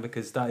Burr fan,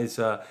 because that's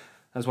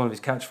one of his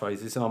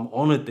catchphrases, and I'm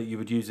honoured that you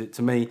would use it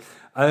to me.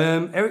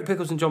 Eric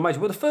Pickles and John Major.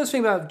 Well, the first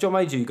thing about John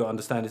Major you got to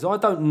understand is I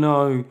don't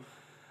know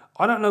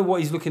what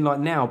he's looking like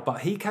now,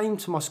 but he came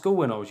to my school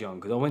when I was young,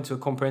 because I went to a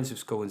comprehensive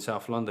school in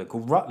South London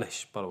called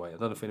Rutlish, by the way. I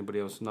don't know if anybody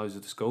else knows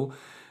of the school.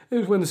 It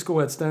was when the school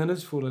had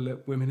standards before they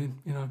let women in,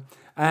 you know.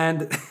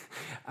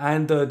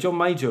 And John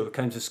Major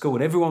came to school,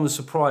 and everyone was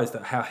surprised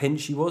at how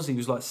hench he was. He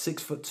was like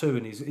 6'2",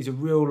 and he's a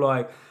real,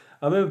 like,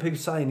 I remember people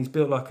saying he's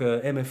built like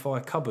a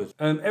MFI cupboard.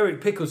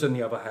 Eric Pickles, on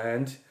the other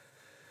hand,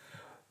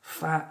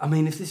 fat. I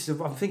mean,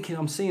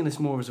 I'm seeing this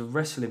more as a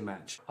wrestling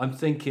match. I'm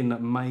thinking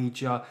that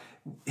Major.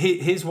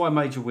 Here's why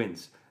Major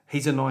wins.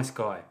 He's a nice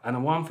guy,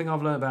 and one thing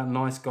I've learned about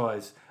nice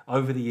guys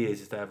over the years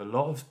is they have a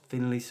lot of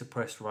thinly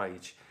suppressed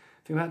rage.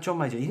 Think about John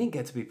Major. He didn't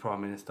get to be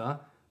Prime Minister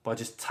by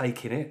just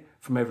taking it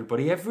from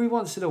everybody. Every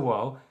once in a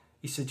while,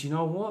 he said, you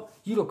know what?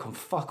 You lot can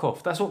fuck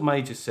off. That's what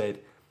Major said.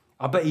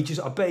 I bet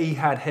he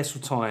had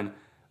Heseltine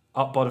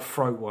up by the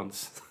throat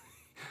once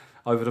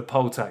over the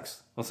poll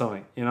tax or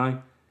something, you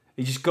know?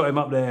 He just got him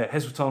up there.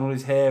 Heseltine, all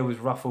his hair was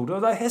ruffled.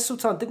 Although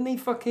Heseltine, didn't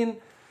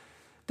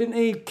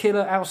he kill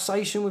an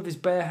Alsatian with his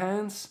bare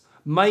hands?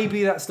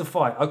 Maybe that's the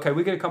fight. Okay,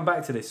 we're going to come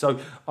back to this. So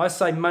I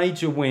say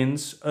Major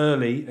wins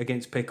early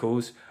against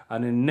Pickles,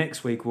 and then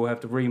next week we'll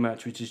have the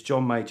rematch, which is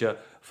John Major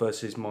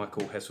versus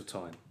Michael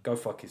Heseltine. Go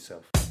fuck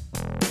yourself.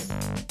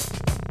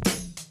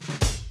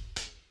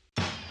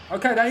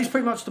 Okay, that is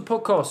pretty much the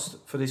podcast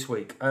for this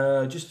week.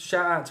 Just a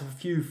shout out to a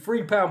few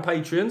 £3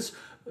 patrons.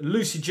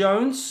 Lucy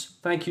Jones,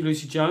 thank you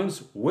Lucy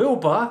Jones,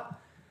 Wilbur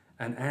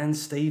and Anne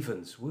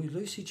Stevens.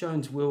 Lucy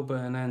Jones, Wilbur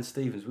and Anne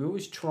Stevens. We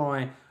always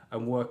try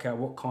and work out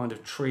what kind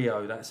of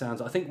trio that sounds.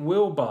 I think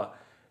Wilbur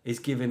is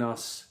giving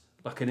us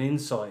like an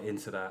insight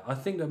into that. I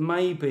think that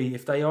maybe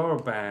if they are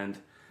a band,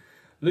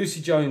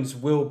 Lucy Jones,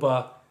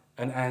 Wilbur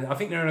and Anne, I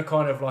think they're in a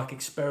kind of like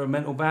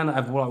experimental band that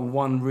have like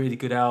one really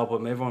good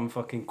album. Everyone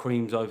fucking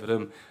creams over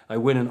them. They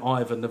win an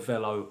Ivor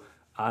Novello,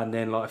 and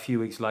then like a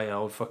few weeks later,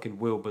 old fucking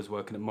Wilbur's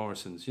working at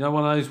Morrison's. You know,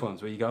 one of those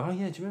ones where you go, oh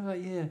yeah, do you remember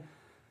that year?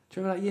 Do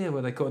you remember that year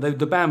where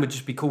the band would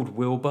just be called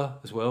Wilbur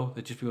as well?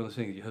 They'd just be on the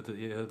thing. You heard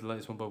the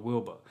latest one by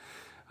Wilbur.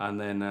 And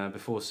then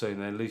before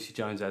soon, then Lucy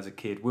Jones as a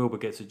kid. Wilbur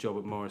gets a job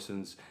at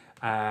Morrison's,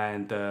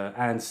 and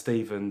Anne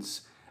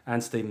Stevens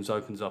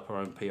opens up her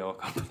own PR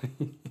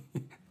company.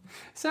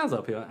 Sounds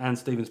like PR. Anne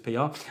Stevens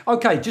PR.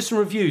 Okay, just some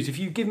reviews. If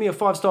you give me a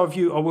 5-star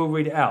review, I will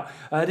read it out.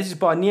 This is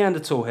by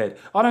Neanderthal Head.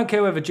 I don't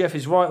care whether Jeff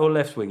is right or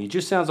left wing. He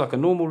just sounds like a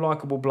normal,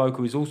 likeable bloke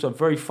who is also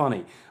very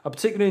funny. I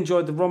particularly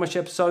enjoyed the Romesh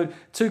episode.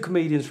 2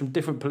 comedians from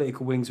different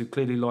political wings who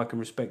clearly like and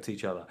respect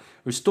each other.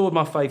 Restored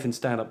my faith in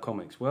stand-up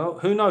comics. Well,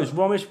 who knows?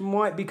 Romesh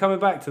might be coming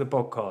back to the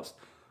podcast.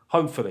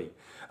 Hopefully.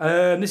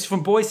 This is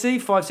from Boise,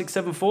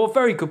 5674.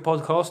 Very good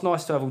podcast.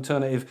 Nice to have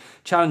alternative,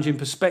 challenging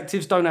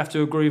perspectives. Don't have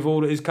to agree with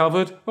all that is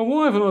covered. And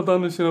why haven't I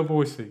done this in a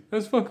Boise?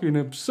 That's fucking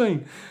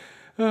obscene.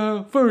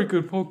 Very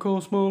good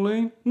podcast,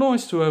 Marlene.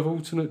 Nice to have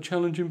alternate,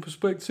 challenging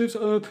perspectives.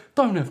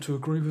 Don't have to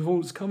agree with all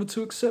that's covered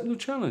to accept the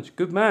challenge.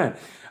 Good man.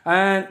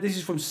 And this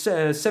is from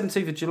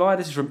 17th of July.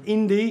 This is from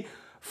Indy.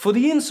 For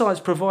the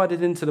insights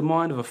provided into the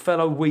mind of a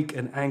fellow weak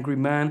and angry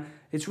man,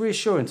 it's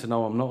reassuring to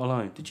know I'm not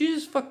alone. Did you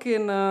just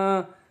fucking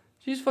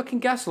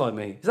gaslight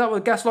me? Is that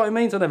what gaslighting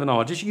means? I never know.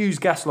 I just use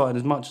gaslighting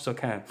as much as I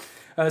can.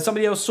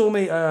 Somebody else saw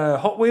me,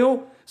 Hot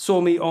Wheel,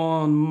 saw me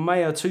on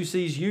Maya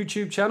 2C's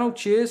YouTube channel.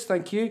 Cheers,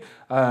 thank you.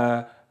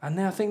 And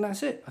now I think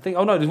that's it.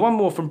 There's one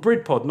more from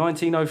Bridpod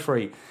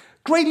 1903.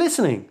 Great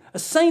listening. A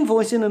sane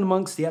voice in and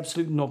amongst the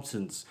absolute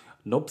nonsense.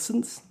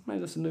 Nonsense?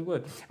 Maybe that's a new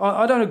word.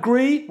 I don't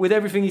agree with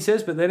everything he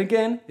says, but then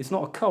again, it's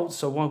not a cult,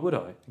 so why would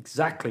I?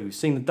 Exactly. We've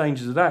seen the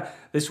dangers of that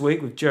this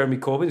week with Jeremy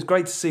Corbyn. It's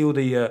great to see all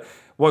the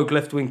woke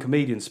left-wing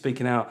comedians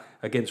speaking out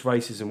against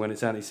racism when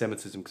it's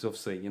anti-Semitism, because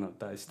obviously,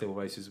 that is still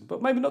racism,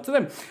 but maybe not to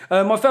them.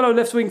 My fellow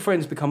left-wing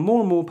friends become more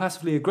and more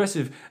passively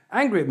aggressive,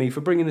 angry at me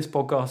for bringing this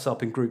podcast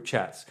up in group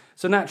chats.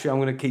 So naturally,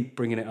 I'm going to keep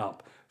bringing it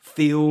up.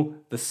 Feel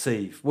the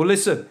sieve. Well,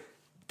 listen,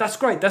 that's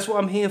great. That's what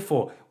I'm here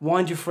for.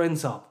 Wind your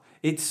friends up.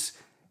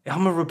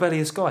 I'm a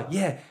rebellious guy.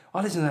 Yeah,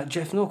 I listen to that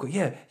Jeff Norcott.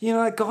 Yeah, you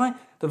know that guy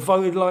that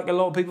voted like a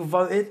lot of people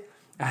voted?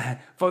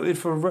 Voted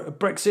for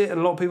Brexit and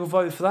a lot of people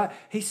voted for that.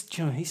 He's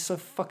so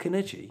fucking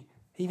edgy.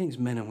 He thinks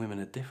men and women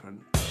are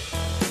different.